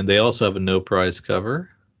in the end. They also have a no prize cover.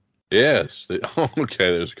 Yes. Okay,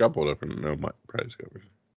 there's a couple of different no prize covers.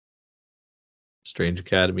 Strange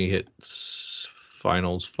Academy hits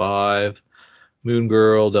Finals 5. Moon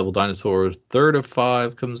Girl, Devil Dinosaurs, 3rd of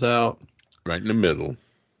 5 comes out. Right in the middle.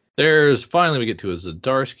 There's finally we get to a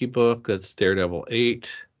Zdarsky book. That's Daredevil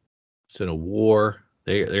 8. It's in a war.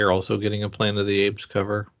 They're also getting a Planet of the Apes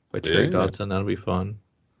cover by Terry Dodson. That'll be fun.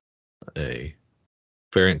 A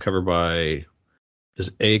variant cover by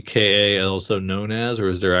is AKA also known as, or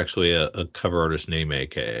is there actually a cover artist named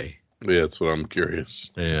AKA? Yeah, that's what I'm curious.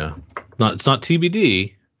 Yeah, it's not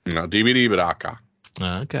TBD. Not DVD, but Aka.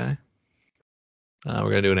 Okay. We're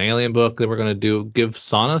gonna do an Alien book. Then we're gonna give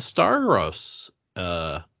Sana Starros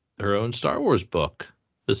her own Star Wars book.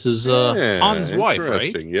 This is Han's wife,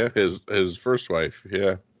 right? Yeah, his first wife.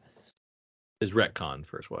 Yeah. His retcon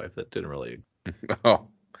first wife. That didn't really. Oh.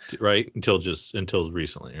 Right until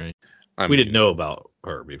recently, right? We didn't know about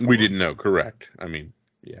her before. We didn't know, correct. I mean,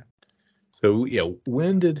 yeah. So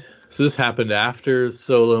this happened after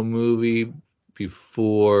Solo movie,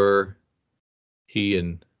 before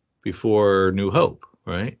New Hope,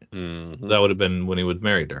 right? Mm-hmm. That would have been when he was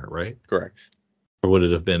married to her, right? Correct. Or would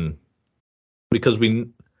it have been because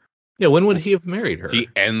when would he have married her? He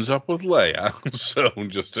ends up with Leia, so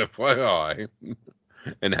just FYI,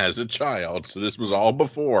 and has a child. So this was all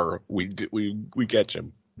before we catch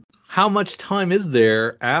him. How much time is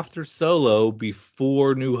there after Solo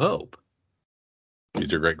before New Hope?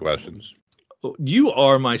 These are great questions. You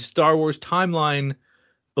are my Star Wars timeline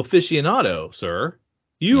aficionado, sir.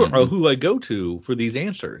 You are who I go to for these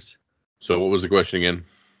answers. So what was the question again?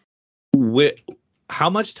 How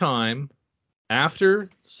much time after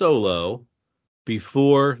Solo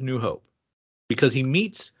before New Hope? Because he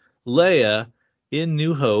meets Leia in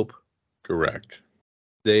New Hope. Correct.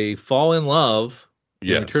 They fall in love.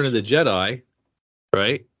 Yes. Return of the Jedi,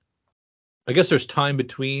 right? I guess there's time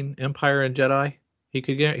between Empire and Jedi. He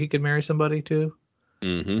could marry somebody too.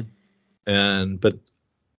 Mm-hmm.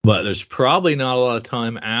 But there's probably not a lot of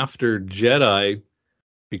time after Jedi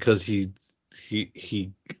because they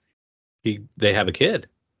have a kid.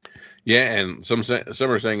 Yeah, and some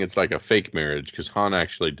are saying it's like a fake marriage because Han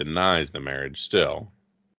actually denies the marriage still.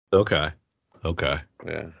 Okay.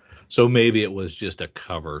 Yeah. So maybe it was just a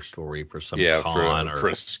cover story for some con for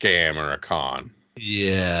a scam or a con.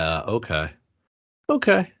 Yeah. Okay.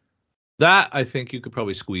 That I think you could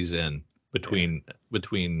probably squeeze in between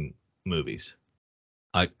movies.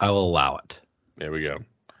 I'll allow it. There we go.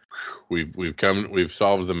 We've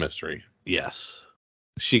solved the mystery. Yes.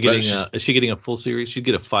 Is she getting a full series? She'd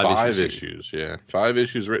get a 5 issues. Yeah. 5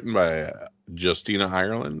 issues written by Justina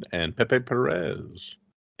Ireland and Pepe Perez.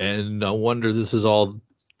 And I wonder this is all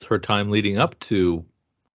her time leading up to.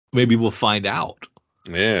 Maybe we'll find out.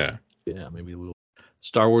 Yeah. Yeah, maybe we'll.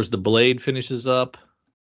 Star Wars The Blade finishes up.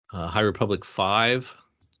 High Republic 5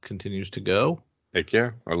 continues to go. Heck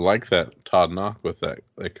yeah. I like that Todd Knock with that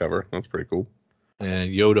cover. That's pretty cool. And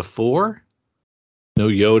Yoda 4. No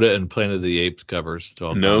Yoda and Planet of the Apes covers.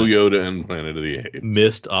 So no Yoda and Planet of the Apes.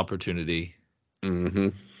 Missed opportunity. Mm-hmm.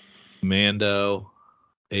 Mando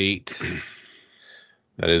 8.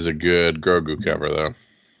 That is a good Grogu cover, though.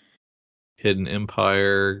 Hidden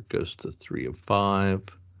Empire goes to 3 of 5.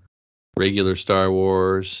 Regular Star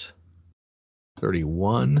Wars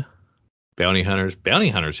 31. Bounty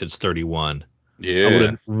Hunters hits 31.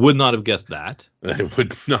 Yeah. I would not have guessed that. I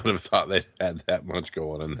would not have thought they'd had that much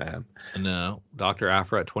going in that. No. Dr.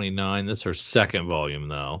 Aphra at 29. This is her second volume,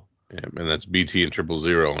 though. Yeah, and that's BT and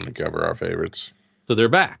 000 on the cover, our favorites. So they're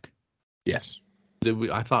back. Yes.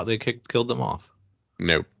 I thought they killed them off.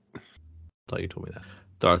 Nope. I thought you told me that.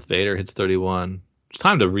 Darth Vader hits 31. It's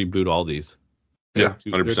time to reboot all these. Yeah,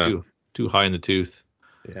 100%. They're too high in the tooth.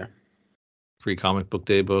 Yeah. Free comic book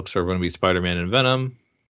day books are going to be Spider-Man and Venom.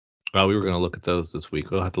 Well, we were going to look at those this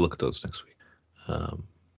week. We'll have to look at those next week.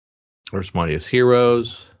 Earth's Mightiest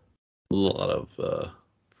Heroes. A lot of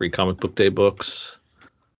free comic book day books.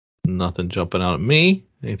 Nothing jumping out at me.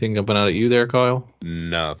 Anything jumping out at you there, Kyle?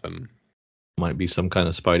 Nothing. Might be some kind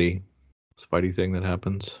of Spidey thing that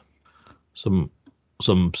happens. Some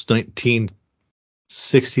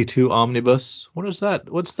 1962 omnibus. What is that?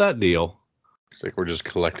 What's that deal? It's like we're just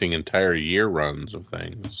collecting entire year runs of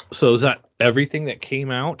things. So is that everything that came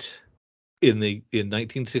out in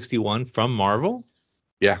 1961 from Marvel?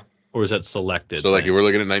 Yeah. Or is that selected? So like if we're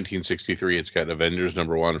looking at 1963, it's got Avengers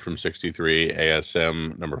 #1 from 63,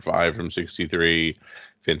 ASM #5 from 63,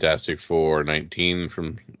 Fantastic Four 19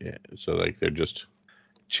 from so like they're just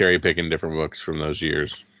cherry picking different books from those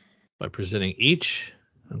years. By presenting each,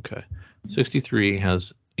 63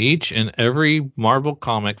 has each and every Marvel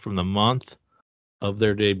comic from the month of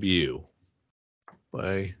their debut.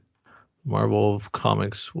 By Marvel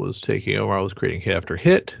Comics was taking over. I was creating hit after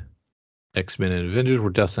hit. X-Men and Avengers were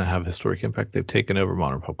destined to have historic impact. They've taken over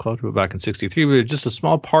modern pop culture. But back in 63, we were just a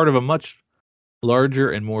small part of a much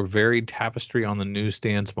larger and more varied tapestry on the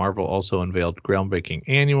newsstands. Marvel also unveiled groundbreaking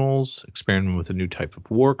annuals, experimented with a new type of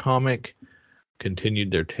war comic,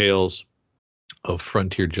 continued their tales of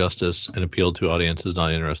frontier justice, and appealed to audiences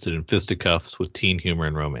not interested in fisticuffs with teen humor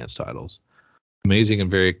and romance titles. Amazing and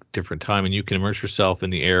very different time, and you can immerse yourself in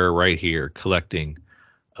the era right here, collecting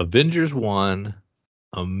Avengers 1,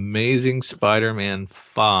 Amazing Spider-Man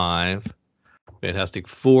 5, Fantastic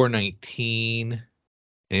Four 19,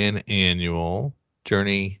 and Annual,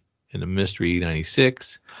 Journey into Mystery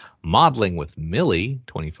 96, Modeling with Millie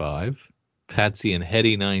 25, Patsy and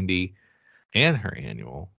Hetty 90, and her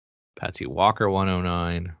Annual, Patsy Walker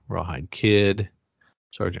 109, Rawhide Kid,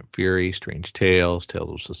 Sergeant Fury, Strange Tales,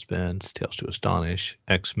 Tales of Suspense, Tales to Astonish,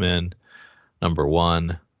 X-Men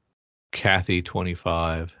 #1, Kathy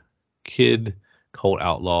 25, Kid, Colt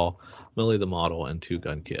Outlaw, Millie the Model, and Two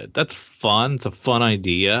Gun Kid. That's fun. It's a fun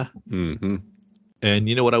idea. Mm-hmm. And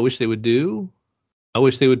you know what I wish they would do? I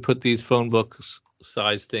wish they would put these phone book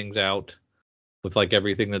size things out with like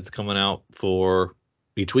everything that's coming out for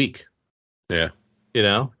each week. Yeah. You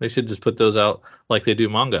know, they should just put those out like they do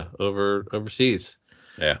manga overseas.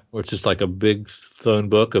 Yeah. Or it's just like a big phone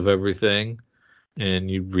book of everything,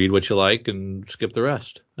 and you read what you like and skip the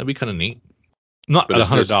rest. That'd be kind of neat. Not at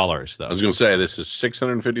 $100 though. I was gonna say this is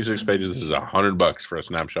 656 pages. This is $100 for a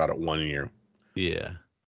snapshot at 1 year. Yeah,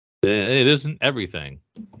 it isn't everything.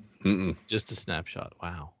 Mm-mm. Just a snapshot.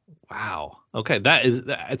 Wow. Okay,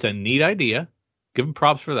 that's a neat idea. Give them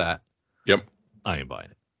props for that. Yep. I ain't buying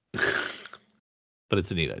it, but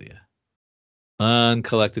it's a neat idea.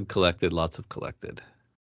 Uncollected, collected, lots of collected.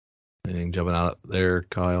 Anything jumping out there,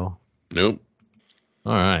 Kyle? Nope.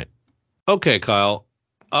 All right. Okay, Kyle.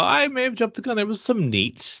 I may have jumped the gun. There was some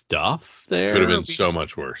neat stuff there. Could have been so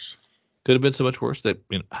much worse. Could have been so much worse. That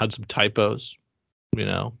had some typos. Could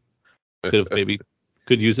have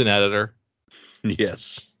could use an editor.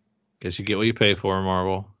 Yes. Guess you get what you pay for,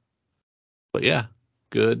 Marvel. But yeah,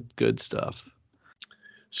 good stuff.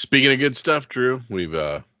 Speaking of good stuff, Drew, we've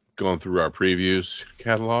gone through our previews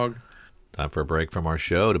catalog. Time for a break from our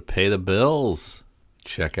show to pay the bills.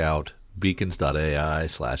 Check out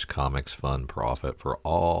beacons.ai/comicsfunprofit for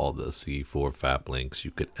all the C4 FAP links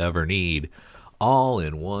you could ever need, all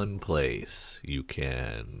in one place. You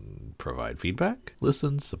can provide feedback,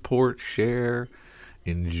 listen, support, share,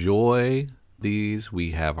 enjoy these.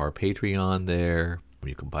 We have our Patreon there.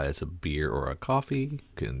 You can buy us a beer or a coffee. You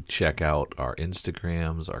can check out our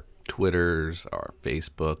Instagrams, our Twitters, our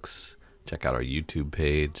Facebooks. Check out our YouTube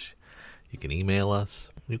page. You can email us.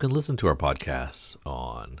 You can listen to our podcasts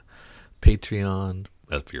on Patreon,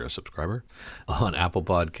 if you're a subscriber, on Apple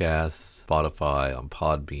Podcasts, Spotify, on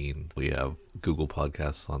Podbean. We have Google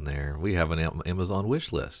Podcasts on there. We have an Amazon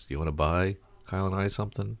wish list. You want to buy Kyle and I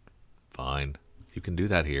something? Fine. You can do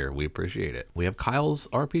that here. We appreciate it. We have Kyle's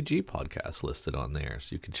RPG podcast listed on there, so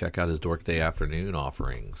you can check out his Dork Day afternoon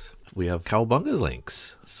offerings. We have Cowabunga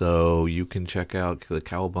links, so you can check out the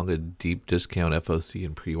Cowabunga deep discount FOC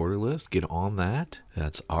and pre-order list. Get on that.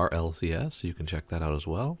 That's RLCS, so you can check that out as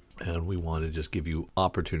well. And we want to just give you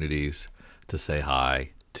opportunities to say hi,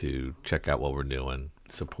 to check out what we're doing,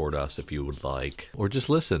 support us if you would like, or just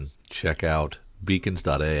listen. Check out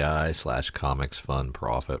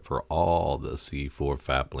beacons.ai/comicsfunprofit for all the C4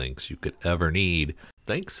 FAP links you could ever need.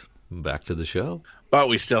 Thanks. Back to the show. But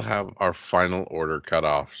we still have our final order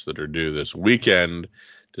cutoffs that are due this weekend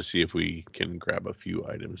to see if we can grab a few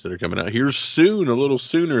items that are coming out here soon, a little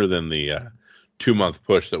sooner than the 2-month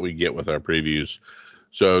push that we get with our previews.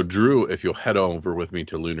 So, Drew, if you'll head over with me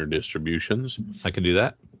to Lunar Distributions. I can do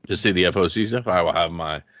that. To see the FOC stuff, I will have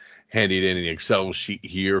my handy dandy Excel sheet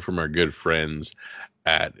here from our good friends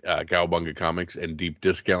at Cowabunga Comics and Deep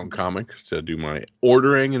Discount Comics to do my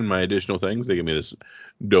ordering and my additional things. They give me this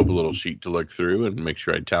dope little sheet to look through and make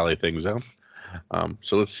sure I tally things out.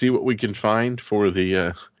 So let's see what we can find for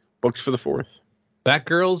the books for the 4th.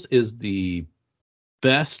 Batgirls is the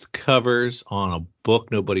best covers on a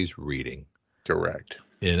book nobody's reading. Correct.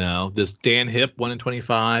 You know, this Dan Hip 1 in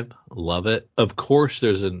 25, love it. Of course,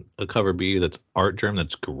 there's a cover B that's art germ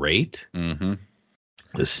that's great. Mm-hmm.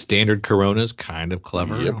 The standard Corona is kind of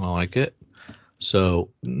clever. Yep. I like it.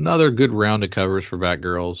 So another good round of covers for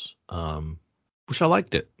Batgirls, which I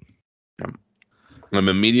liked it. I'm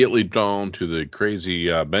immediately drawn to the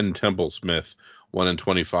crazy Ben Templesmith 1 in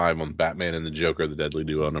 25 on Batman and the Joker, the Deadly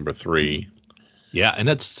Duo number 3. Yeah, and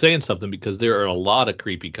that's saying something because there are a lot of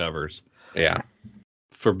creepy covers. Yeah.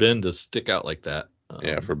 For Ben to stick out like that.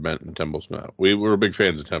 For Ben and Templesmith. We were big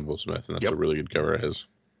fans of Templesmith, and that's Yep. a really good cover of his.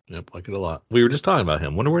 Yep, like it a lot. We were just talking about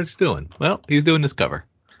him. Wonder what he's doing. Well, he's doing this cover.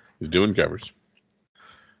 He's doing covers.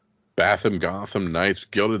 Gotham Knights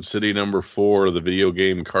Gilded City number 4, the video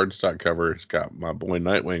game cardstock cover. It's got my boy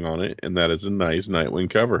Nightwing on it, and that is a nice Nightwing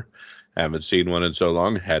cover. Haven't seen one in so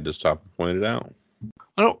long, had to stop and point it out.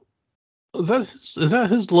 Is that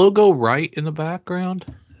his logo right in the background?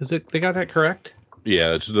 Is it? They got that correct?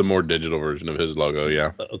 Yeah, it's the more digital version of his logo.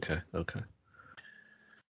 Yeah. Okay.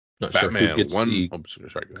 Not Batman sure who gets sorry,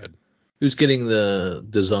 go ahead. Who's getting the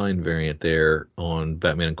design variant there on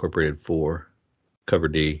Batman Incorporated 4 cover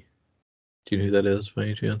D? Do you know who that is by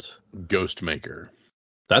any chance? Ghostmaker.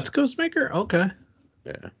 That's Ghostmaker? Okay.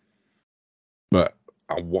 Yeah. But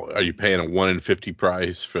are you paying a 1 in 50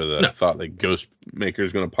 price for the thought that Ghostmaker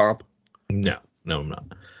is going to pop? No, I'm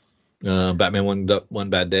not. Batman One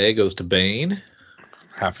Bad Day goes to Bane.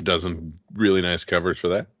 Half a dozen really nice covers for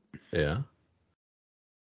that. Yeah.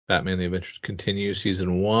 Batman The Adventures Continue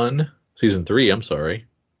Season 3, I'm sorry.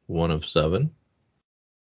 1 of 7.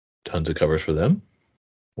 Tons of covers for them.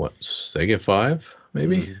 They get 5,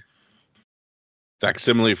 maybe? Mm-hmm.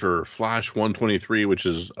 Facsimile for Flash 123, which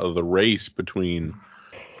is the race between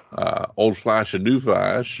Old Flash and New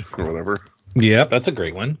Flash, or whatever. Yep, that's a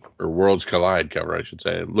great one. Or Worlds Collide cover, I should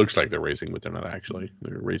say. It looks like they're racing, but they're not actually.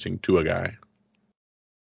 They're racing to a guy.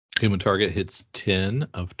 Human Target hits 10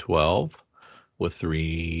 of 12 with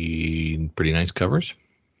 3 pretty nice covers.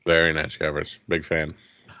 Very nice covers. Big fan.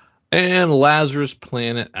 And Lazarus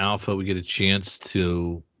Planet Alpha, we get a chance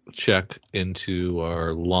to check into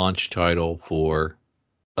our launch title for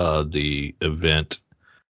the event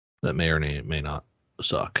that may or may not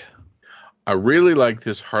suck. I really like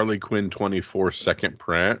this Harley Quinn 24 second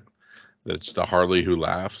print. That's the Harley Who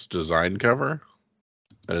Laughs design cover.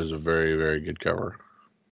 That is a very, very good cover.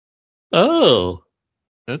 Oh,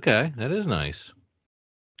 okay. That is nice.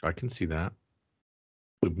 I can see that.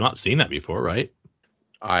 We've not seen that before, right?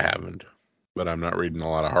 I haven't, but I'm not reading a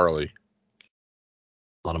lot of Harley.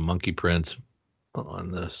 A lot of monkey prints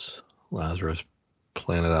on this Lazarus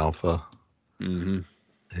Planet Alpha. Mm-hmm.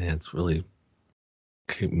 And it's really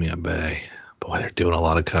keeping me at bay. Boy, they're doing a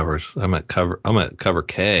lot of covers. I'm at cover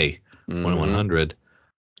K, 1/100.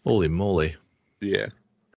 Holy moly. Yeah.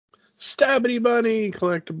 Stabbity Bunny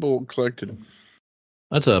collected.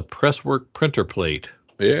 That's a Presswork printer plate.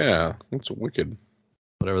 Yeah, that's wicked.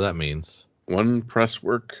 Whatever that means. 1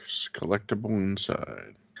 Pressworks collectible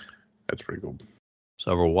inside. That's pretty cool.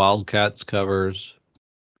 Several Wildcats covers,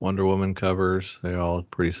 Wonder Woman covers. They all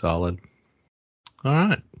look pretty solid. All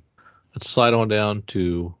right. Let's slide on down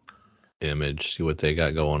to Image, see what they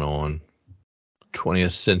got going on.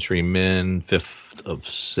 20th Century Men, 5th of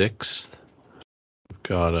 6th. We've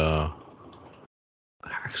got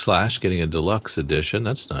Slash getting a deluxe edition.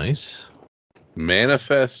 That's nice.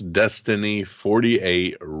 Manifest Destiny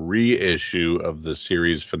 48 reissue of the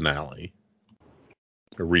series finale.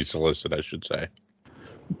 Or resolicit, I should say.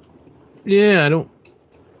 Yeah, I don't.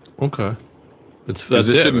 Okay. This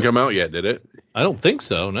didn't come out yet, did it? I don't think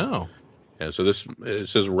so, no. Yeah, so it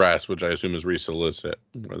says rest, which I assume is resolicit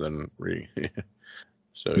more than re.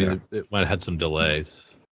 So, it might have had some delays.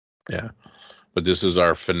 Yeah. But this is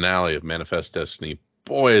our finale of Manifest Destiny.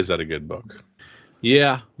 Boy, is that a good book.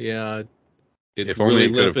 Yeah. It's if only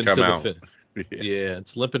really it could have come out. Yeah,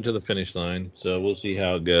 it's limping to the finish line, so we'll see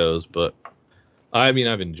how it goes. But, I've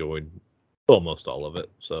enjoyed almost all of it.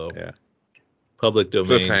 So, yeah. Public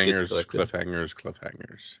domain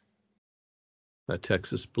cliffhangers. That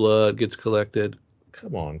Texas Blood gets collected.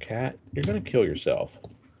 Come on, cat. You're going to kill yourself.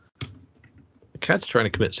 The cat's trying to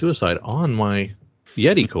commit suicide on my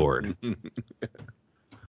Yeti cord.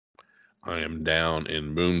 I am down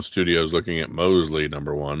in Boom Studios looking at Mosley,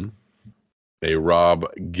 #1. A Rob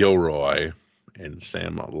Gilroy and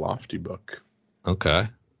Sam Lofty book. Okay.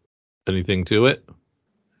 Anything to it?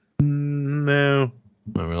 No.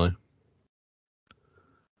 Not really.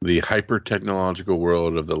 The hyper-technological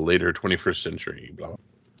world of the later 21st century. Blah,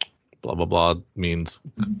 blah, blah, blah means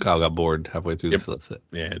Kyle got bored halfway through the solicit.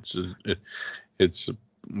 Yeah, it's a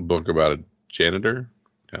book about a janitor.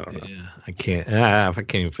 I don't know. Yeah, I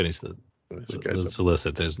can't even finish the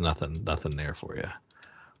solicit. There's nothing there for you.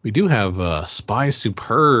 We do have Spy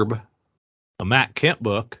Superb, a Matt Kemp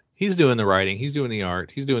book. He's doing the writing. He's doing the art.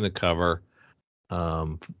 He's doing the cover.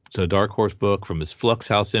 It's a Dark Horse book from his Flux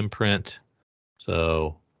House imprint.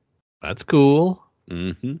 So that's cool.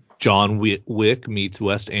 Mm-hmm. John Wick meets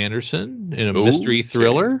Wes Anderson in a mystery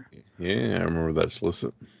thriller. Yeah, I remember that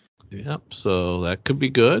solicit. Yep, so that could be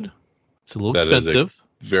good. It's a little expensive. Is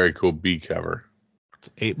a very cool B cover. It's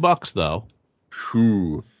 $8 though.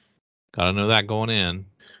 Whew. Gotta know that going in.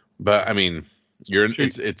 But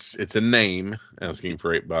it's a name asking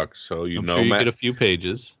for $8, so I'm sure you get a few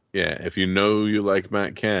pages. Yeah, if you know you like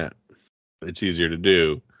Matt Kent, it's easier to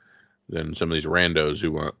do than some of these randos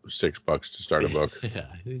who want $6 to start a book. Yeah,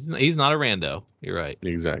 he's not a rando. You're right.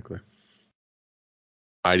 Exactly.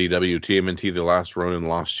 IDW TMNT The Last Ronin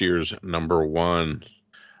Lost Years #1.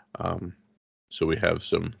 So we have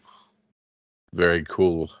some very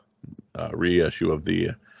cool reissue of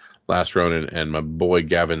the Last Ronin, and my boy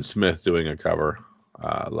Gavin Smith doing a cover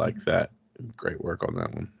like that. Great work on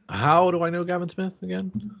that one. How do I know Gavin Smith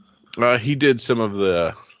again? He did some of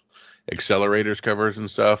the Accelerators covers and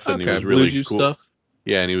stuff, and he was really Blue Juice cool. Stuff.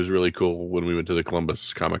 Yeah, and he was really cool when we went to the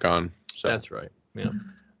Columbus Comic Con. So, that's right. Yeah.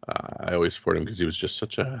 I always support him because he was just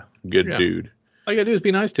such a good dude. All you gotta do is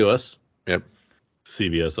be nice to us. Yep.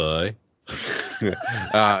 CBSI.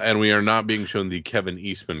 And we are not being shown the Kevin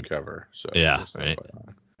Eastman cover. So yeah, right.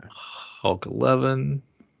 Hulk 11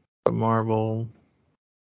 from Marvel.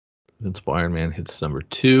 Invincible Iron Man hits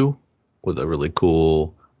 #2 with a really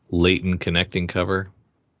cool Leighton connecting cover.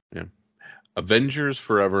 Yeah. Avengers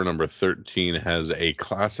Forever #13 has a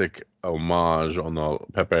classic homage on the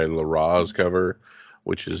Pepe Larraz cover,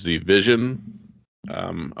 which is the Vision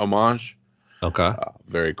homage. Okay.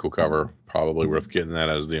 Very cool cover. Probably worth getting that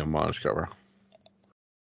as the homage cover.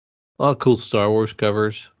 A lot of cool Star Wars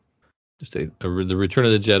covers. Just the Return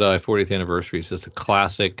of the Jedi 40th anniversary. It's just a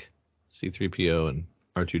classic C-3PO and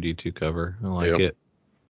R2-D2 cover. I like it.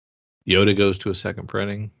 Yoda goes to a second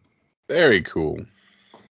printing. Very cool.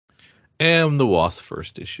 And the Wasp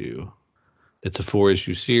first issue. It's a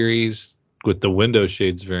 4-issue series with the window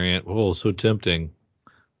shades variant. Oh, so tempting.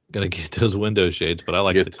 Gotta get those window shades, but I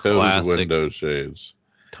like the classic window shades.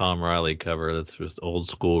 Tom Riley cover. That's just old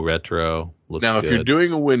school retro. Looks now, good. If you're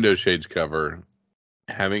doing a window shades cover,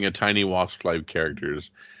 having a tiny Wasp-like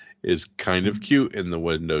characters is kind of cute in the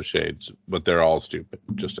window shades, but they're all stupid.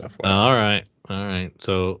 Just FYI. All right.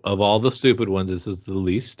 So of all the stupid ones, this is the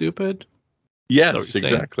least stupid? Yes,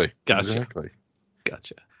 exactly. Gotcha.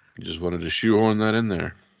 Gotcha. You just wanted to shoehorn that in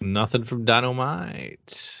there. Nothing from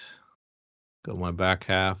Dynamite. Go my back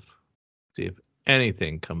half. See if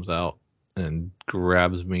anything comes out and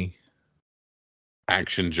grabs me.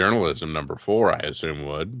 Action Journalism #4, I assume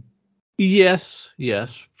would. Yes.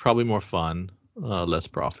 Probably more fun. Less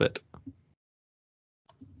profit.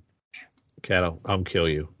 Cat, I'll kill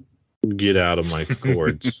you. Get out of my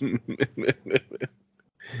cords.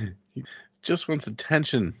 He just wants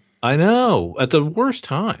attention. I know. At the worst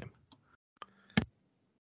time.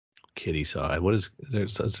 Kitty side. Is there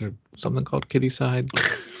something called kitty side?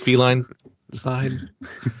 Feline side.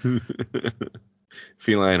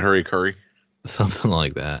 Feline Hurry Curry. Something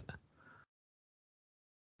like that.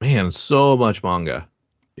 Man, so much manga.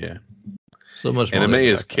 Yeah. So much manga. Anime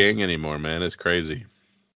is king anymore, man. It's crazy.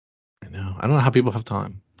 I know. I don't know how people have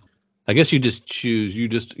time. I guess you just choose.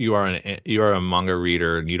 You are a manga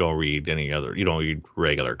reader and you don't read you don't read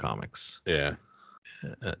regular comics. Yeah.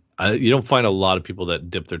 You don't find a lot of people that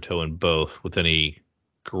dip their toe in both with any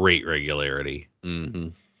great regularity. Mm-hmm.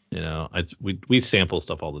 You know, we sample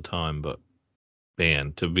stuff all the time, but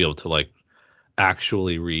man, to be able to like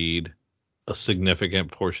actually read a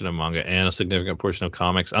significant portion of manga and a significant portion of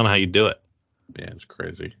comics, I don't know how you do it. Yeah, it's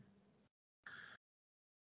crazy.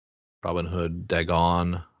 Robin Hood,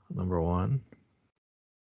 Dagon, #1.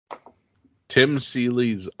 Tim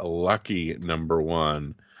Seeley's Lucky,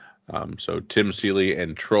 #1. So Tim Seeley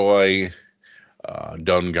and Troy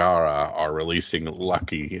Dongara are releasing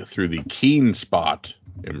Lucky through the Keen Spot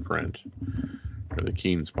imprint, or the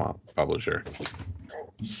Keen Spot publisher.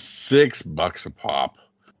 $6 a pop.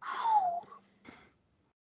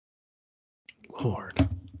 Lord,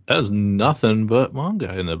 that is nothing but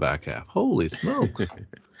manga in the back half. Holy smokes.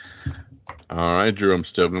 All right, Drew, I'm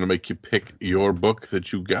still going to make you pick your book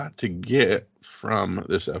that you got to get from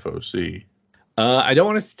this FOC. I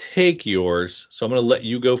don't want to take yours, so I'm going to let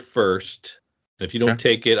you go first. If you don't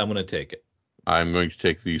take it, I'm going to take it. I'm going to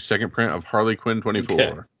take the second print of Harley Quinn 24.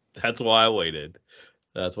 Okay. That's why I waited.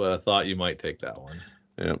 That's why I thought you might take that one.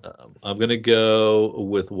 Yep. I'm going to go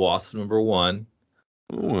with Wasp #1.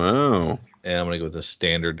 Wow. And I'm going to go with a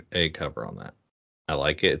standard A cover on that. I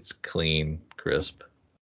like it. It's clean, crisp.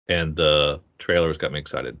 And the trailers got me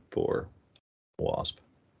excited for Wasp.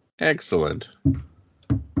 Excellent.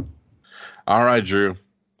 All right, Drew.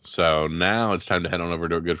 So now it's time to head on over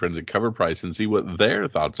to our good friends at Cover Price and see what their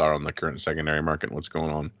thoughts are on the current secondary market and what's going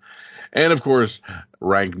on. And, of course,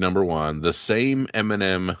 rank #1, the same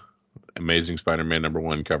M&M Amazing Spider-Man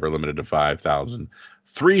 #1 cover, limited to 5,000.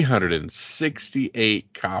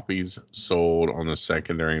 368 copies sold on the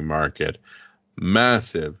secondary market.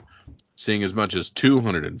 Massive. Seeing as much as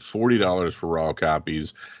 $240 for raw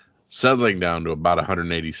copies, settling down to about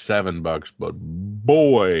 $187, but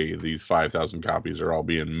boy, these 5,000 copies are all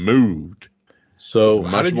being moved. So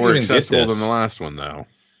it's much more accessible than the last one, though.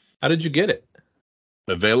 How did you get it?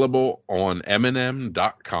 Available on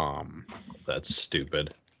M&M.com. That's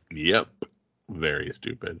stupid. Yep, very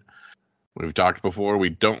stupid. We've talked before. We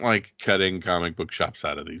don't like cutting comic book shops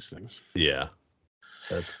out of these things. Yeah,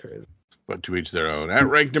 that's crazy. But to each their own. At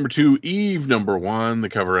rank #2, Eve #1, the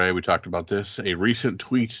cover A. We talked about this. A recent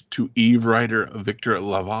tweet to Eve writer Victor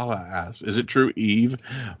Lavala asks, "Is it true Eve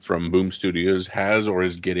from Boom Studios has or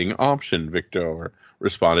is getting optioned?" Victor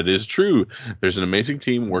responded, "It is true. There's an amazing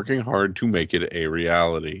team working hard to make it a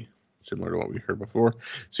reality." Similar to what we heard before.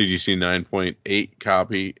 CGC 9.8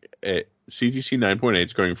 copy. CGC 9.8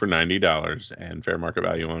 is going for $90, and fair market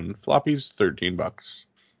value on floppies, $13.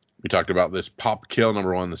 We talked about this Pop Kill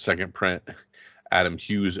 #1, the second print, Adam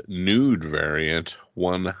Hughes nude variant,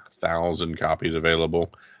 1,000 copies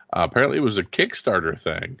available. Apparently it was a Kickstarter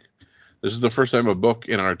thing. This is the first time a book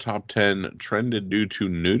in our top 10 trended due to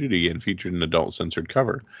nudity and featured an adult censored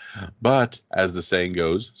cover. But as the saying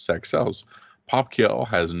goes, sex sells. Pop Kill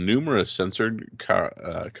has numerous censored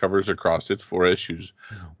covers across its 4 issues,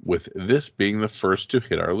 with this being the first to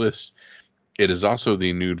hit our list. It is also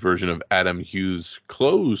the nude version of Adam Hughes'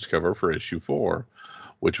 closed cover for issue 4,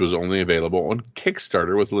 which was only available on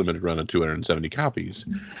Kickstarter with a limited run of 270 copies.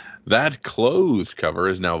 That closed cover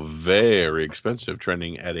is now very expensive,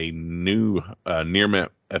 trending at a new near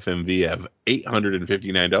mint FMV of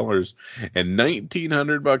 $859 and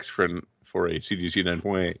 $1,900 for a CGC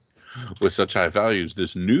 9.8. With such high values,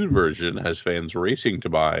 this nude version has fans racing to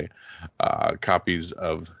buy copies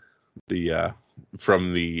of the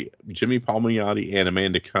from the Jimmy Palmiotti and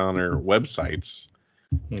Amanda Conner websites.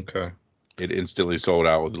 Okay. It instantly sold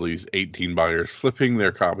out with at least 18 buyers flipping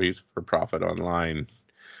their copies for profit online.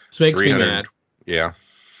 This makes me mad. Yeah.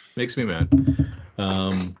 Makes me mad.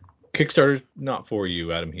 Kickstarter's not for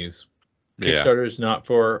you, Adam Hughes. Kickstarter's not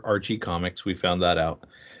for Archie Comics. We found that out.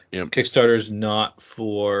 Yep. Kickstarter's not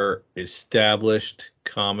for established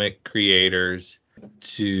comic creators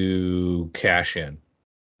to cash in.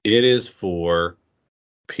 It is for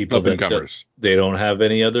people that they don't have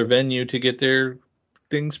any other venue to get their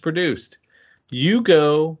things produced. You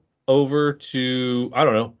go over to, I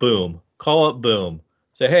don't know, Boom. Call up Boom.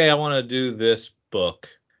 Say, hey, I want to do this book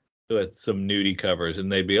with some nudie covers,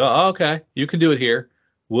 and they'd be, oh, okay, you can do it here.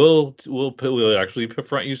 We'll actually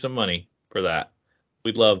front you some money for that.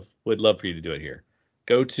 We'd love for you to do it here.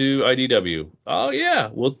 Go to IDW. Oh yeah,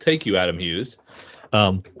 we'll take you, Adam Hughes.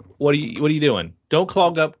 What are you doing? Don't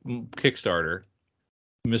clog up Kickstarter,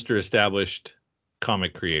 Mr. Established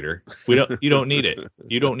comic creator. You don't need it.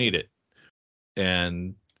 You don't need it.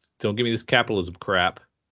 And don't give me this capitalism crap.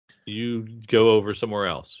 You go over somewhere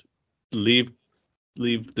else. Leave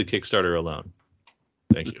the Kickstarter alone.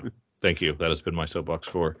 Thank you. Thank you. That has been my soapbox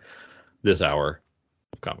for this hour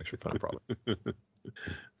of Comics for Fun and Profit.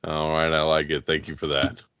 All right, I like it. Thank you for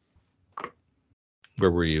that.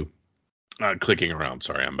 Where were you? Clicking around.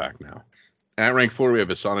 Sorry, I'm back now. At rank 4, we have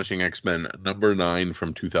Astonishing X-Men number 9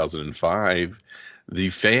 from 2005. The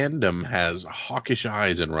fandom has hawkish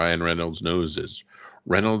eyes and Ryan Reynolds' noses.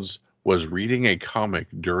 Reynolds was reading a comic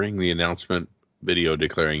during the announcement video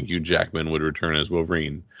declaring Hugh Jackman would return as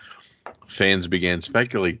Wolverine. Fans began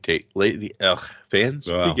speculating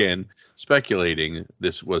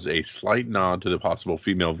this was a slight nod to the possible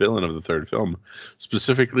female villain of the third film,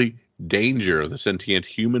 specifically Danger, the sentient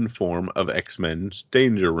human form of X-Men's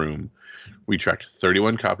Danger Room. We tracked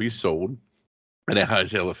 31 copies sold at a high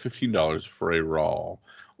sale of $15 for a raw,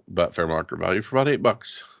 but fair market value for about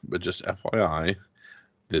 $8. But just FYI,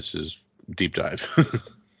 this is deep dive.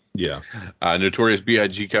 Yeah. Notorious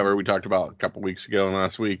B.I.G. cover we talked about a couple weeks ago and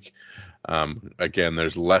last week. Again,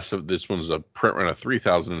 there's less of this one's a print run of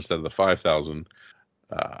 3,000 instead of the 5,000.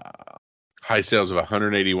 High sales of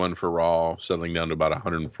 181 for raw, settling down to about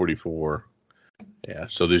 144. Yeah,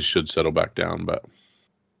 so these should settle back down, but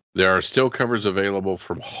there are still covers available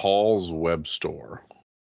from Hall's web store.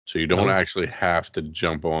 So you don't actually have to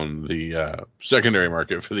jump on the secondary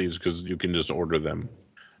market for these because you can just order them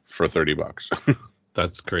for $30.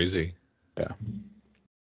 That's crazy. Yeah.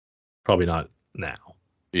 Probably not now.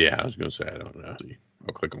 Yeah, I was going to say, I don't know.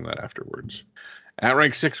 I'll click on that afterwards. At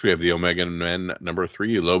rank 6, we have the Omega Men number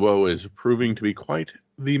 3. Lobo is proving to be quite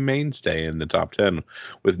the mainstay in the top 10,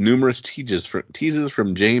 with numerous teases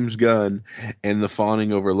from James Gunn and the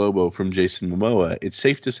fawning over Lobo from Jason Momoa. It's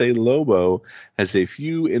safe to say Lobo has a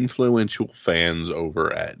few influential fans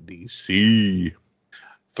over at DC.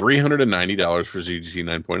 $390 for CGC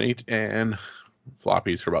 9.8 and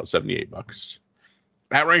floppies for about $78.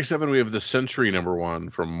 At rank 7, we have the Century number 1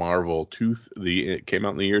 from Marvel. It came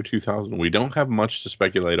out in the year 2000. We don't have much to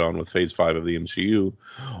speculate on with Phase 5 of the MCU.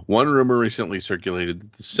 One rumor recently circulated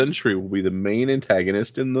that the Century will be the main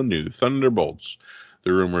antagonist in the new Thunderbolts.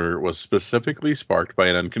 The rumor was specifically sparked by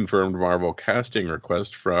an unconfirmed Marvel casting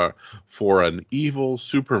request for an evil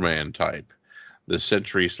Superman type. The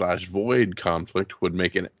Century/Void conflict would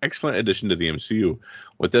make an excellent addition to the MCU.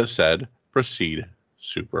 With that said, proceed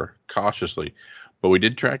super cautiously. But we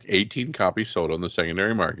did track 18 copies sold on the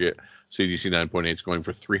secondary market. CGC 9.8 is going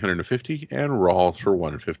for $350 and Raws for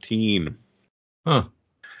 $115. Huh.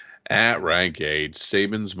 At rank 8,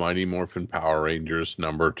 Saban's Mighty Morphin Power Rangers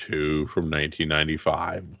number 2 from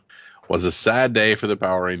 1995. Was a sad day for the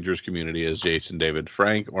Power Rangers community as Jason David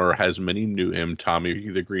Frank, or as many knew him, Tommy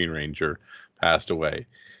the Green Ranger, passed away.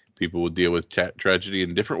 People would deal with tragedy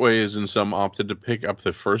in different ways, and some opted to pick up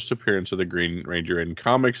the first appearance of the Green Ranger in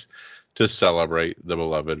comics to celebrate the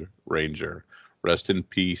beloved Ranger. Rest in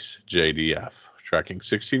peace, JDF. Tracking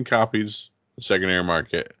 16 copies, secondary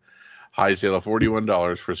market. High sale of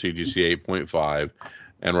 $41 for CGC 8.5,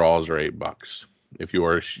 and Raws are $8. If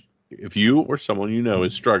you or someone you know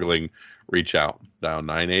is struggling, reach out. Dial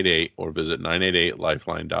 988 or visit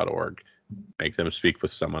 988lifeline.org. Make them speak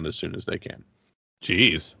with someone as soon as they can.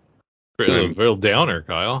 Jeez. Real downer,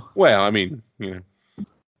 Kyle. Well, I mean,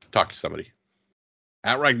 talk to somebody.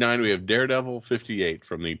 At rank 9, we have Daredevil 58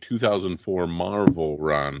 from the 2004 Marvel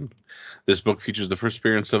run. This book features the first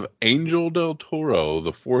appearance of Angel del Toro,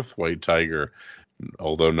 the fourth White Tiger,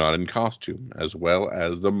 although not in costume, as well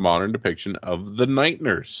as the modern depiction of the Night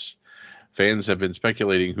Nurse. Fans have been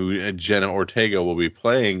speculating who Jenna Ortega will be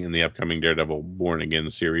playing in the upcoming Daredevil Born Again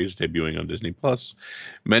series debuting on Disney+.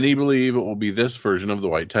 Many believe it will be this version of the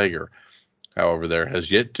White Tiger. However, there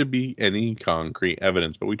has yet to be any concrete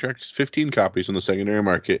evidence, but we tracked 15 copies on the secondary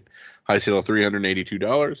market. High sale of $382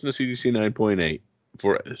 and the CGC 9.8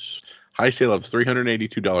 for high sale of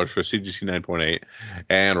 $382 for CGC 9.8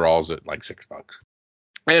 and Raws at like $6.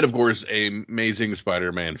 And of course, Amazing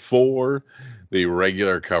Spider-Man 4, the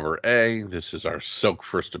regular cover A. This is our Silk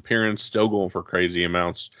first appearance, still going for crazy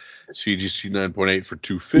amounts. CGC 9.8 for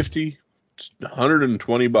 $250. It's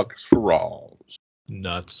 $120 for Raws.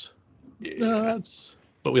 Nuts. Yeah.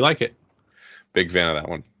 But we like it. Big fan of that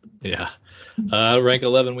one. Yeah. Rank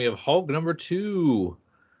 11, we have Hulk number 2.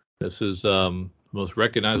 This is most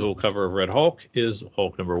recognizable cover of Red Hulk is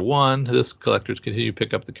Hulk number 1. This collectors continue to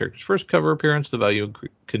pick up the character's first cover appearance. The value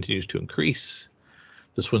continues to increase.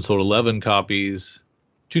 This one sold 11 copies,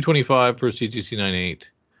 $225 for CGC 9.8.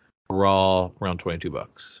 Raw around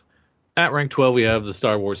 $22. At rank 12, we have the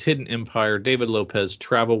Star Wars Hidden Empire David Lopez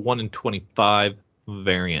Travel 1 in 25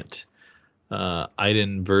 variant.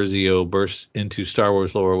 Iden Versio bursts into Star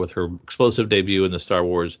Wars lore with her explosive debut in the Star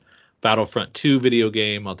Wars Battlefront 2 video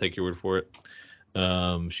game. I'll take your word for it.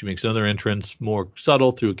 She makes another entrance, more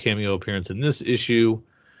subtle, through a cameo appearance in this issue.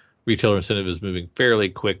 Retailer incentive is moving fairly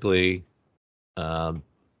quickly. The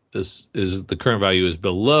current value is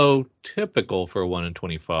below typical for a 1 in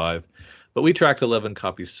 25, but we tracked 11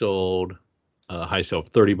 copies sold. High sale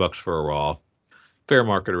of $30 for a raw. Fair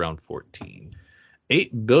market around 14.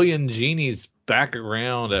 8 Billion Genies back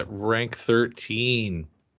around at rank 13.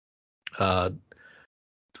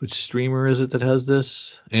 Which streamer is it that has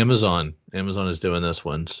this? Amazon. Amazon is doing this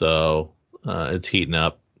one, so it's heating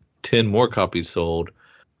up. 10 more copies sold.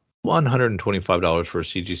 $125 for a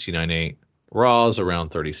CGC 98. Raw's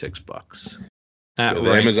around $36. At with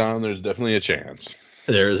rank, Amazon, there's definitely a chance.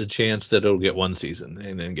 There is a chance that it'll get one season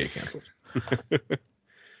and then get canceled.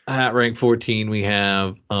 At rank 14, we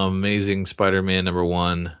have Amazing Spider-Man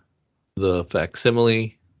 #1, the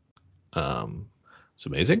facsimile. It's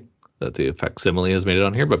amazing that the facsimile has made it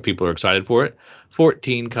on here, but people are excited for it.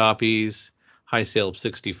 14 copies, high sale of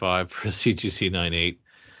 $65 for the CGC 98,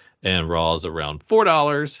 and Raw is around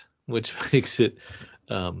 $4, which makes it.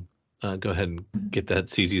 Go ahead and get that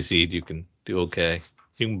CGC. You can do okay.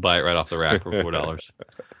 You can buy it right off the rack for $4.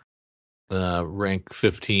 Rank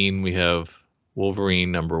 15, we have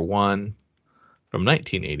Wolverine #1 from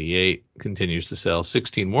 1988. Continues to sell.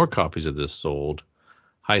 16 more copies of this sold.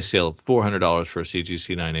 High sale of $400 for a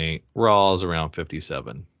CGC 98. Raw is around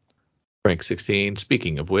 $57. Rank 16,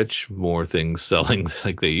 speaking of which, more things selling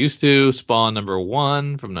like they used to. Spawn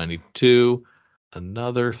 #1 from 92.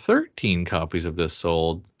 Another 13 copies of this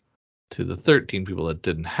sold to the 13 people that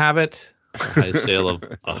didn't have it. A high sale of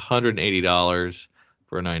 $180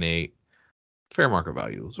 for a 98. Fair market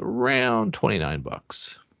value is around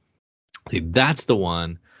 $29. See, that's the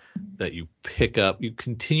one that you pick up. You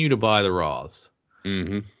continue to buy the Raws.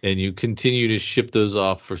 Mm-hmm. And you continue to ship those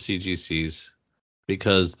off for CGCs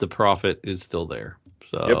because the profit is still there.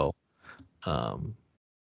 So,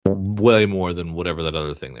 way more than whatever that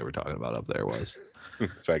other thing they were talking about up there was.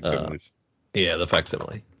 Facsimiles. Yeah, the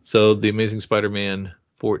facsimile. So the Amazing Spider-Man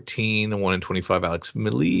 14, 1 in 25, Alex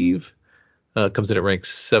Maleev, comes in at rank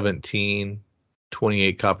 17,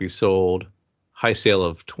 28 copies sold, high sale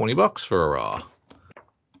of $20 for a raw.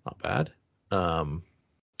 Not bad.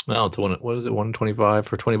 Well, it's what is it? 125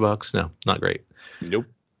 for $20? No, not great. Nope.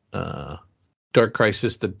 Dark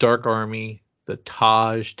Crisis, the Dark Army, the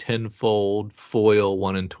Taj Tenfold foil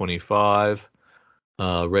 1 in 25.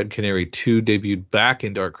 Red Canary 2 debuted back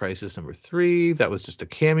in Dark Crisis #3. That was just a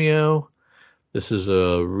cameo. This is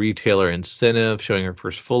a retailer incentive showing her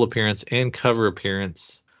first full appearance and cover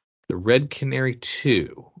appearance. The Red Canary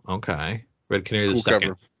 2. Okay. Red Canary the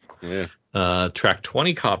second. Cover. Yeah. Track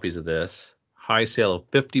 20 copies of this. High sale of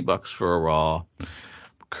 $50 for a raw.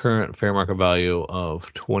 Current fair market value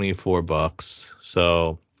of $24.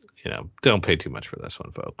 So, don't pay too much for this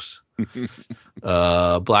one, folks.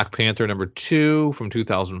 Black Panther #2 from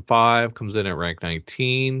 2005 comes in at rank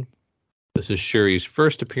 19. This is Shuri's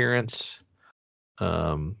first appearance.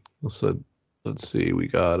 Let's see. We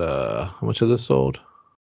got how much of this sold?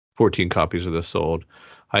 14 copies of this sold.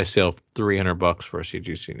 High sale of $300 for a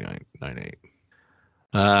CGC 98.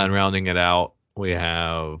 And rounding it out, we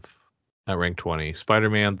have at rank 20,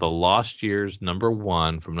 Spider-Man: The Lost Years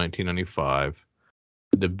 #1 from 1995.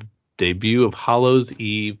 The debut of Hallows'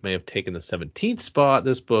 Eve may have taken the 17th spot.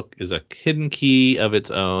 This book is a hidden key of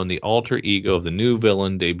its own. The alter ego of the new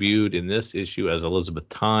villain debuted in this issue as Elizabeth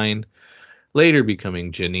Tyne, later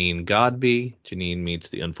becoming Janine Godby. Janine meets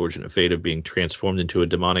the unfortunate fate of being transformed into a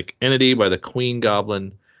demonic entity by the Queen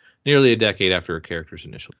Goblin nearly a decade after her character's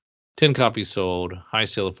initial. 10 copies sold, high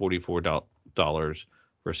sale of $44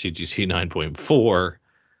 for CGC 9.4,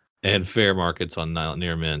 and fair markets on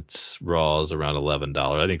near mints raws around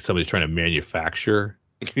 $11. I think somebody's trying to manufacture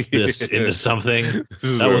this into something.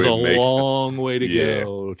 That was a long way to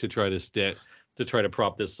go to try to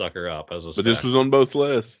prop this sucker up as a spec. But this was on both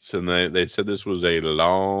lists, and they said this was a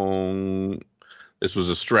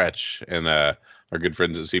stretch, and our good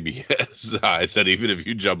friends at CBS I said even if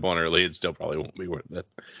you jump on early, it still probably won't be worth it.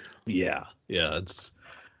 Yeah, it's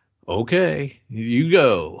okay. You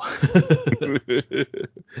go.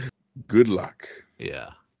 Good luck.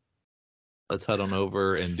 Yeah. let's head on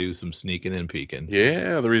over and do some sneaking and peeking.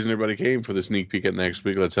 Yeah, the reason everybody came for the sneak peek at next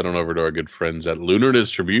week, let's head on over to our good friends at Lunar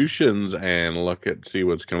Distributions and see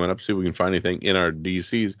what's coming up, see if we can find anything in our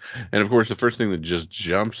DCs. And, of course, the first thing that just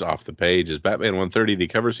jumps off the page is Batman 130, the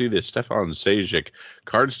cover C, the Stefan Sajic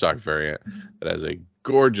cardstock variant that has a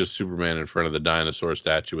gorgeous Superman in front of the dinosaur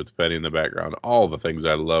statue with the penny in the background. All the things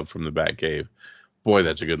I love from the Batcave. Boy,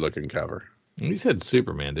 that's a good-looking cover. You said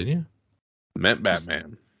Superman, didn't you? Meant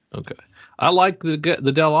Batman. Okay. I like the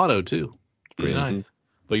Del Auto too. Pretty nice.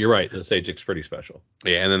 But you're right, the Sajic's pretty special.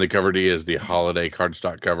 Yeah, and then the cover D is the holiday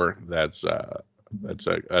cardstock cover. That's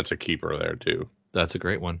a keeper there too. That's a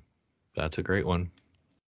great one. It's gonna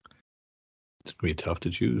be tough to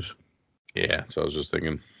choose. Yeah, so I was just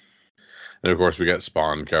thinking. And of course we got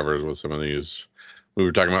Spawn covers with some of these. We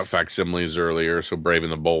were talking about facsimiles earlier, so Brave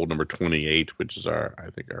and the Bold number 28, which is our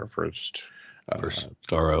first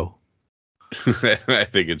Starro. I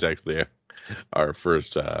think it's actually our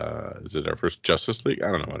first. Is it our first Justice League?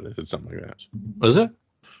 I don't know what it is. It's something like that. Was it?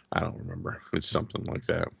 I don't remember. It's something like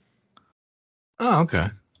that. Oh, okay.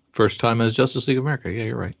 First time as Justice League of America. Yeah,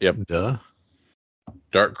 you're right. Yep. Duh.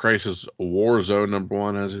 Dark Crisis Warzone number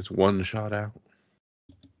 1 has its one shot out.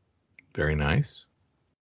 Very nice.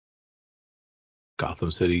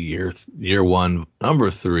 Gotham City year 1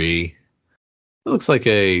 number 3. It looks like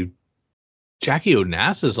a Jackie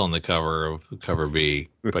Onassis on the cover of cover B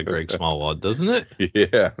by Greg Smallwood, doesn't it?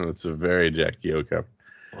 Yeah, that's a very Jackie O cover.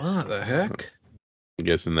 What the heck? I'm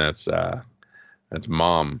guessing that's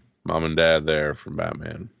mom and dad there from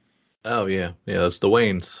Batman. Oh yeah, that's the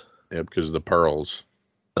Waynes. Yeah, because of the pearls.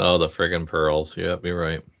 Oh, the friggin' pearls. Yep, you're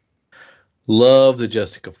right. Love the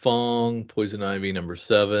Jessica Fong Poison Ivy number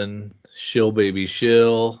 7. Shill Baby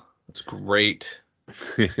Shill. That's great.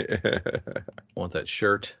 Want that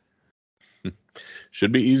shirt.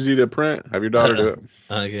 Should be easy to print. Have your daughter do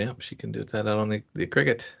it. Yeah, she can do that out on the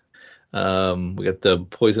Cricket. We got the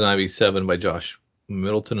Poison Ivy 7 by Josh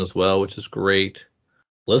Middleton as well, which is great.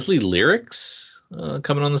 Leslie Lyrics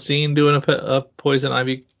coming on the scene doing a Poison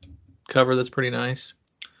Ivy cover that's pretty nice.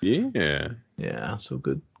 Yeah. Yeah, so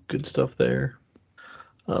good stuff there.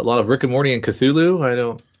 A lot of Rick and Morty and Cthulhu. I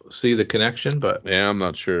don't see the connection, but yeah, I'm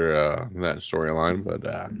not sure that storyline, but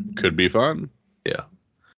could be fun. Yeah.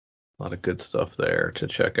 A lot of good stuff there to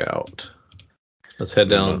check out. Let's head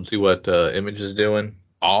down and see what Image is doing.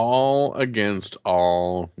 All Against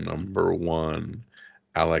All number 1.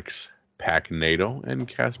 Alex Packnagle and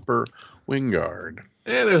Casper Wingard.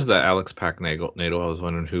 Yeah, there's that Alex Packnagle. I was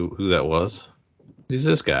wondering who that was. Who's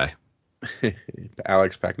this guy?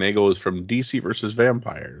 Alex Packnagle is from DC vs.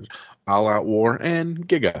 Vampires, All Out War, and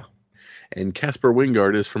Giga. And Casper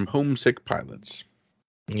Wingard is from Homesick Pilots.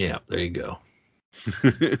 Yeah, there you go.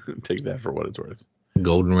 Take that for what it's worth.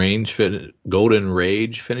 Golden Rage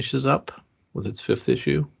finishes up with its 5th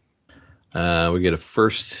issue. We get a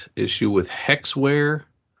first issue with Hexware,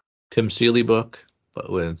 Tim Seeley book,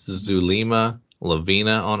 but with Zulema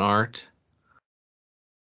Lavina on art.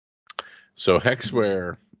 So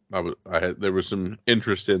Hexware, there was some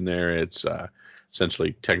interest in there. It's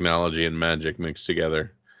essentially technology and magic mixed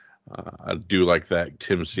together. I do like that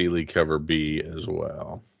Tim Seeley cover B as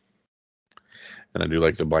well. And I do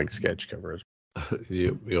like the blank sketch covers.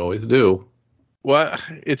 You always do. Well,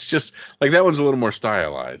 it's just like that one's a little more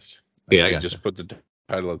stylized. Yeah, I just put the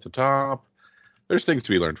title at the top. There's things to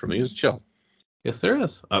be learned from these. Chill. Yes, there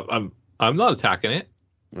is. I'm not attacking it.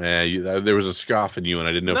 Yeah, there was a scoff in you, and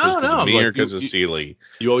I didn't know if it was because of me or because of Seeley.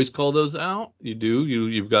 You always call those out. You do.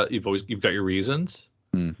 You've got your reasons.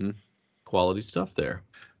 Mm-hmm. Quality stuff there.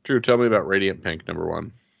 Drew, tell me about Radiant Pink number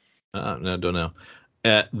 1. No, don't know.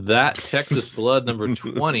 At that Texas Blood number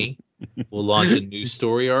 20 will launch a new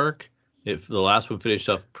story arc. The last one finished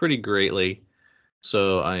off pretty greatly,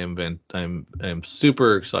 so I am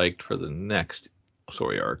super excited for the next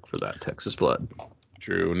story arc for that Texas Blood.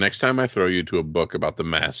 Drew, next time I throw you to a book about the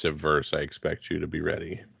massive verse, I expect you to be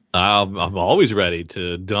ready. I'm always ready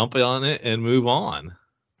to dump on it and move on.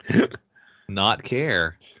 Not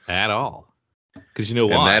care at all. Because you know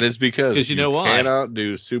why? And that is because you know why? Cannot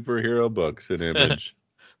do superhero books in Image.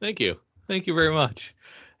 Thank you very much.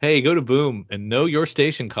 Hey, go to Boom and know your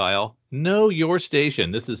station, Kyle. Know your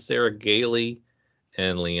station. This is Sarah Gailey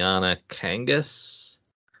and Liana Kangas.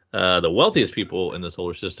 The wealthiest people in the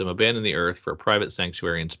solar system abandon the Earth for a private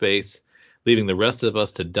sanctuary in space, leaving the rest of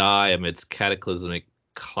us to die amidst cataclysmic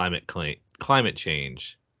climate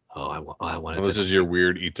change. Oh, I want to. This is your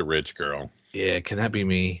weird eat the rich girl. Yeah, can that be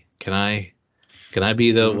me? Can I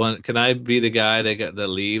be the one? Can I be the guy that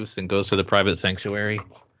leaves and goes to the private sanctuary,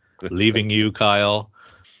 leaving you, Kyle,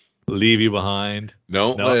 Leave you behind.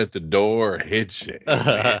 Don't let the door hit you.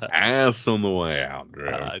 Ass on the way out,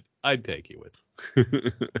 Drew. I'd take you with.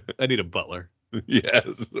 I need a butler.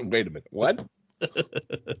 Yes. Wait a minute. What?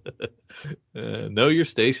 Know your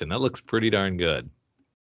station. That looks pretty darn good.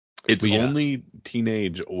 It's only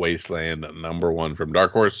Teenage Wasteland #1 from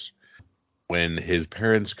Dark Horse. When his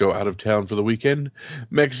parents go out of town for the weekend,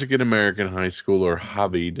 Mexican-American high schooler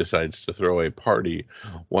Javi decides to throw a party,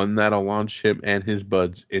 one that'll launch him and his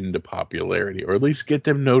buds into popularity, or at least get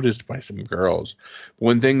them noticed by some girls. But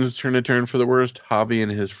when things turn for the worst, Javi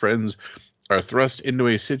and his friends are thrust into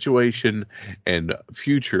a situation and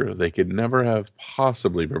future they could never have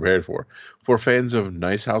possibly prepared for. For fans of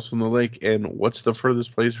Nice House on the Lake and What's the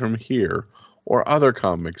Furthest Place from Here, or other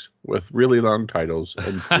comics with really long titles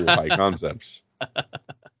and cool high concepts.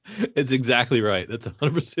 It's exactly right. That's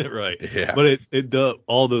 100% right. Yeah. But it does,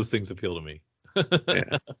 all those things appeal to me.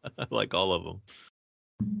 Yeah. I like all of them.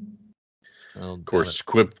 Of course,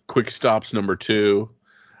 Quick Stops #2.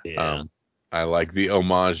 Yeah. I like the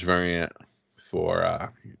homage variant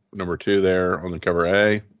for #2 there on the cover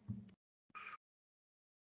A.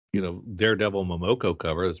 Daredevil Momoko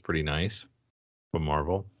cover is pretty nice from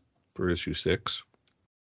Marvel for issue 6.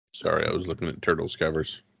 Sorry, I was looking at Turtles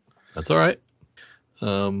covers. That's all right.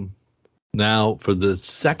 Now for the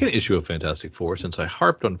second issue of Fantastic Four, since I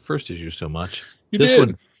harped on first issue so much,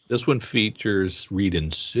 this one features Reed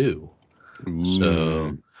and Sue. Ooh.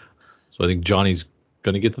 So I think Johnny's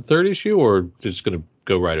going to get the third issue, or just going to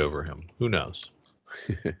go right over him. Who knows?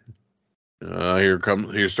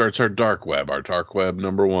 Here starts our dark web. Our dark web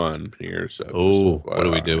 #1 here. So what do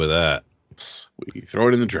we do with that? We throw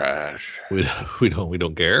it in the trash. We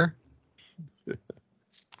don't care.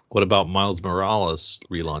 What about Miles Morales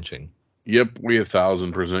relaunching? Yep, we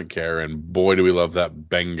 1000% care, and boy do we love that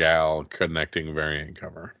Bengal connecting variant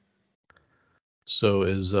cover. So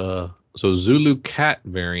Zulu Cat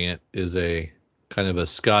variant is a kind of a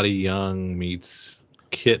Scotty Young meets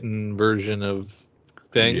Kitten version of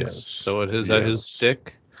things. Yes. So is that his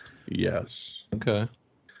stick? Yes. Okay.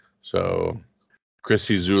 So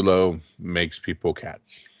Chrissy Zulo makes people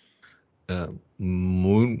cats.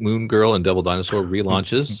 Moon Girl and Devil Dinosaur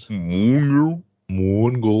relaunches.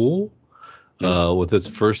 Moon Girl. With its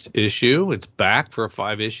first issue, it's back for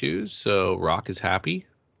 5 issues. So Rock is happy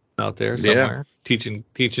out there somewhere, teaching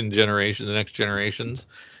the next generations,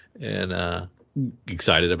 and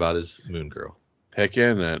excited about his Moon Girl. Heck yeah,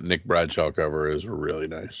 and that Nick Bradshaw cover is really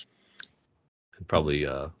nice. And probably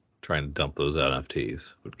trying to dump those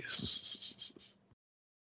NFTs.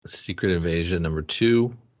 Secret Invasion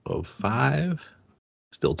 #2 of 5.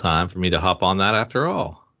 Still time for me to hop on that after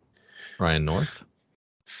all. Ryan North.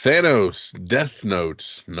 Thanos Death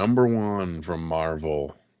Notes #1 from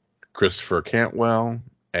Marvel. Christopher Cantwell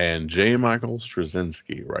and J. Michael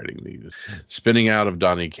Straczynski writing these. Spinning out of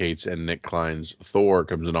Donny Cates and Nick Klein's Thor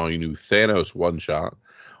comes an all-new Thanos one-shot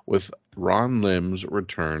with Ron Lim's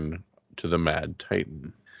return to the Mad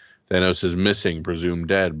Titan. Thanos is missing, presumed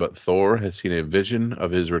dead, but Thor has seen a vision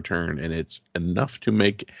of his return, and it's enough to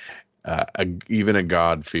make even a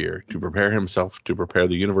god fear. To prepare himself, to prepare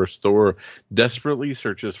the universe, Thor desperately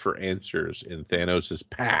searches for answers in Thanos'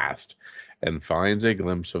 past and finds a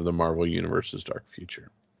glimpse of the Marvel Universe's dark future.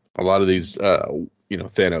 A lot of these,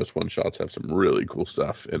 Thanos one-shots have some really cool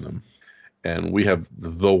stuff in them. And we have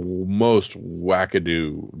the most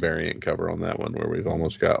wackadoo variant cover on that one, where we've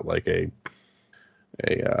almost got like a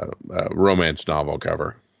romance novel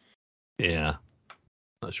cover. Yeah.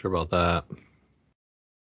 Not sure about that.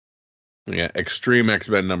 Yeah, Extreme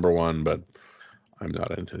X-Men #1, but I'm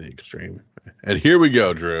not into the Extreme. And here we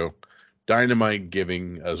go, Drew. Dynamite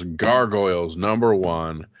giving us Gargoyles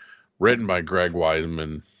 #1, written by Greg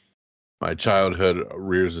Weisman. My childhood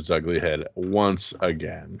rears its ugly head once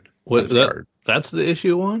again. That's the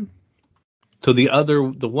issue one? So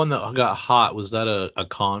the one that got hot, was that a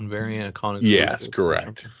con variant? A con yes,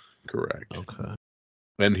 correct. Okay.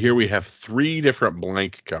 And here we have 3 different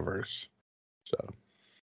blank covers. So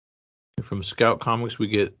from Scout Comics, we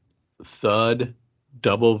get Thud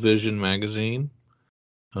Double Vision magazine.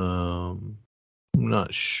 I'm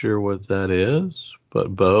not sure what that is,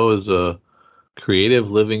 but Bo is a creative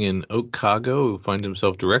living in Okago who finds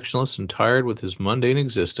himself directionless and tired with his mundane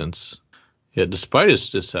existence. Yet despite his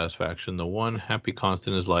dissatisfaction, the one happy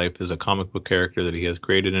constant in his life is a comic book character that he has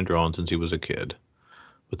created and drawn since he was a kid.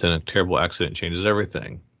 But then a terrible accident changes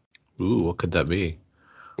everything. Ooh, what could that be?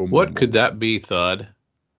 What could that be, Thud?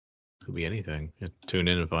 Could be anything. Tune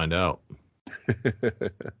in and find out.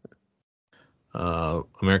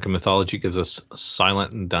 American Mythology gives us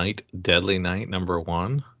Silent Night, Deadly Night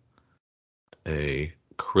 #1. A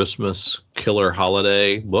Christmas killer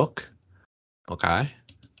holiday book. Okay.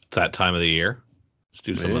 It's that time of the year. Let's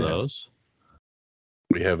do some of those.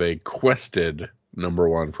 We have a quested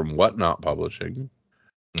 #1 from Whatnot Publishing.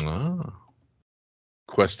 Oh.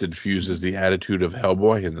 Quested fuses the attitude of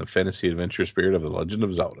Hellboy and the fantasy adventure spirit of The Legend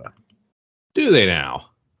of Zelda. Do they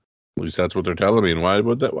now? At least that's what they're telling me. And why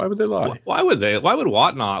would they lie? Why would they? Why would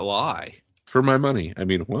Whatnot lie? For my money. I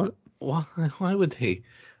mean, what? Why would they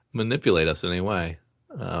manipulate us in any way?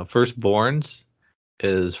 Firstborns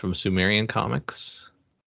is from Sumerian Comics.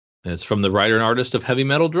 It's from the writer and artist of Heavy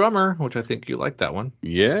Metal Drummer, which I think you like that one.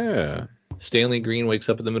 Yeah. Stanley Green wakes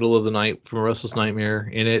up in the middle of the night from a restless nightmare.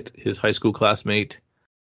 In it, his high school classmate,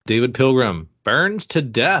 David Pilgrim, burns to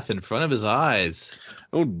death in front of his eyes.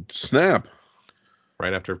 Oh, snap.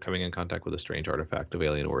 Right after coming in contact with a strange artifact of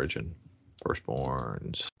alien origin.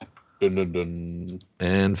 Firstborns. Dun, dun, dun.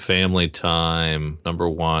 And Family Time,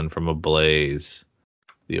 #1 from Ablaze.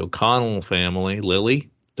 The O'Connell family, Lily,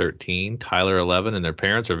 13, Tyler, 11, and their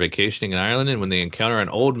parents are vacationing in Ireland, and when they encounter an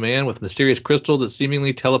old man with a mysterious crystal that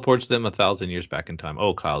seemingly teleports them 1,000 years back in time.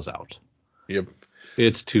 Oh, Kyle's out. Yep.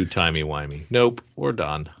 It's too timey-wimey. Nope, we're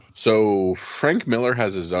done. So Frank Miller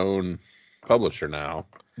has his own publisher now.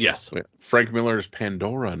 Yes. Frank Miller's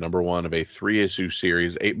Pandora, #1 of a 3-issue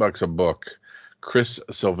series, $8 a book. Chris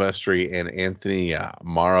Silvestri and Anthony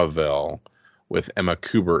Maraville with Emma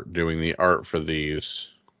Kubert doing the art for these.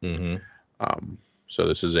 Mm-hmm. So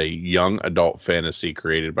this is a young adult fantasy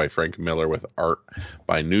created by Frank Miller with art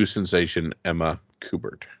by new sensation Emma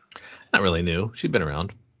Kubert. Not really new. She'd been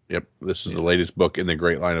around. Yep. This is the latest book in the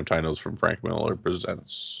great line of titles from Frank Miller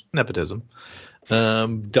Presents. Nepotism.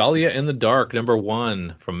 Dahlia in the Dark,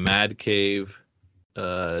 #1 from Mad Cave.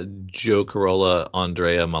 Joe Carolla,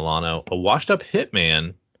 Andrea Milano. A washed-up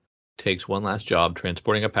hitman takes one last job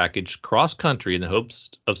transporting a package cross-country in the hopes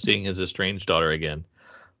of seeing his estranged daughter again.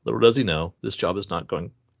 Little does he know, this job is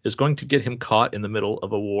going to get him caught in the middle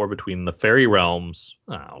of a war between the fairy realms.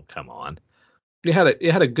 Oh, come on. You had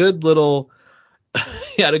a good little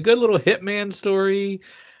hitman story,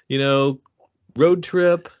 road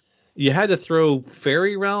trip. You had to throw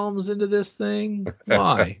fairy realms into this thing.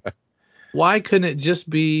 Why? Why couldn't it just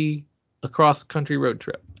be a cross-country road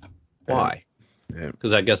trip? Why?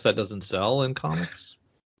 Because I guess that doesn't sell in comics.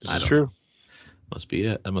 That's true. Must be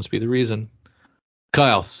it. That must be the reason.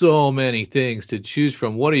 Kyle, so many things to choose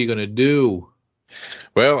from. What are you going to do?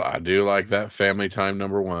 Well, I do like that Family Time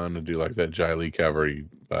 #1. I do like that Jai Lee cover.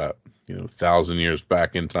 But 1,000 years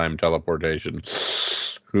back in time teleportation.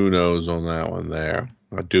 Who knows on that one there?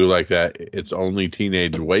 I do like that. It's Only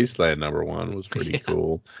Teenage Wasteland #1 was pretty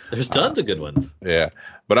cool. There's tons of good ones. Yeah,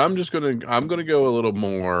 but I'm gonna go a little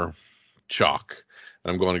more chalk.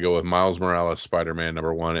 I'm going to go with Miles Morales Spider-Man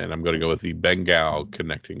 #1, and I'm going to go with the Bengal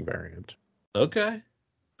connecting variant. Okay,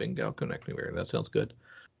 Bengal connecting variant. That sounds good.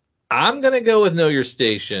 I'm gonna go with Know Your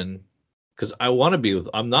Station because I want to be with.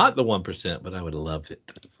 I'm not the 1%, but I would have loved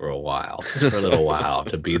it for a while, for a little while,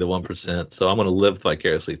 to be the 1%. So I'm gonna live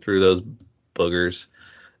vicariously through those boogers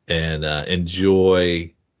and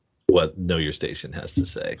enjoy what Know Your Station has to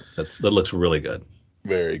say. That looks really good.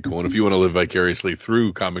 Very cool. And if you want to live vicariously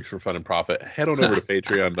through Comics for Fun and Profit, head on over to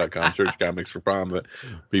patreon.com, search Comics for Profit,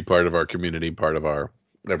 be part of our community, part of our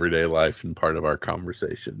everyday life, and part of our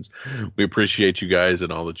conversations. We appreciate you guys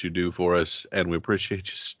and all that you do for us, and we appreciate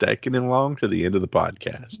you sticking along to the end of the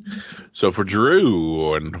podcast. So for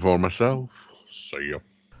Drew and for myself, see ya.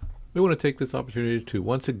 We want to take this opportunity to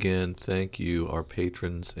once again thank you, our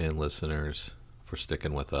patrons and listeners, for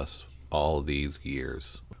sticking with us all these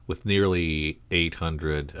years. With nearly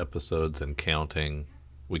 800 episodes and counting,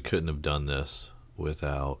 we couldn't have done this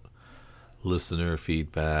without listener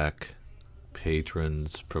feedback,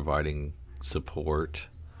 patrons providing support,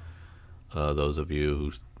 those of you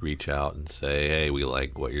who reach out and say, hey, we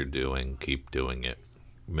like what you're doing, keep doing it.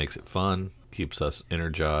 Makes it fun, keeps us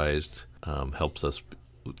energized, helps us,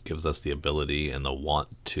 gives us the ability and the want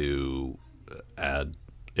to add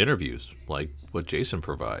interviews like what Jason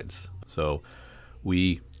provides. So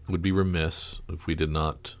we would be remiss if we did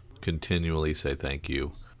not continually say thank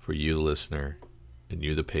you for you, the listener, and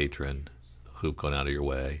you, the patron, who've gone out of your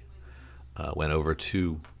way. Went over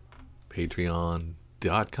to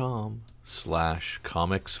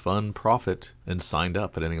patreon.com/comicsfunprofit and signed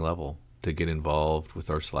up at any level to get involved with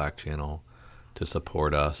our Slack channel, to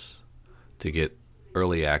support us, to get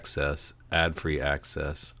early access, ad-free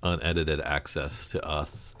access, unedited access to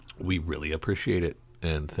us. We really appreciate it,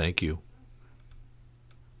 and thank you.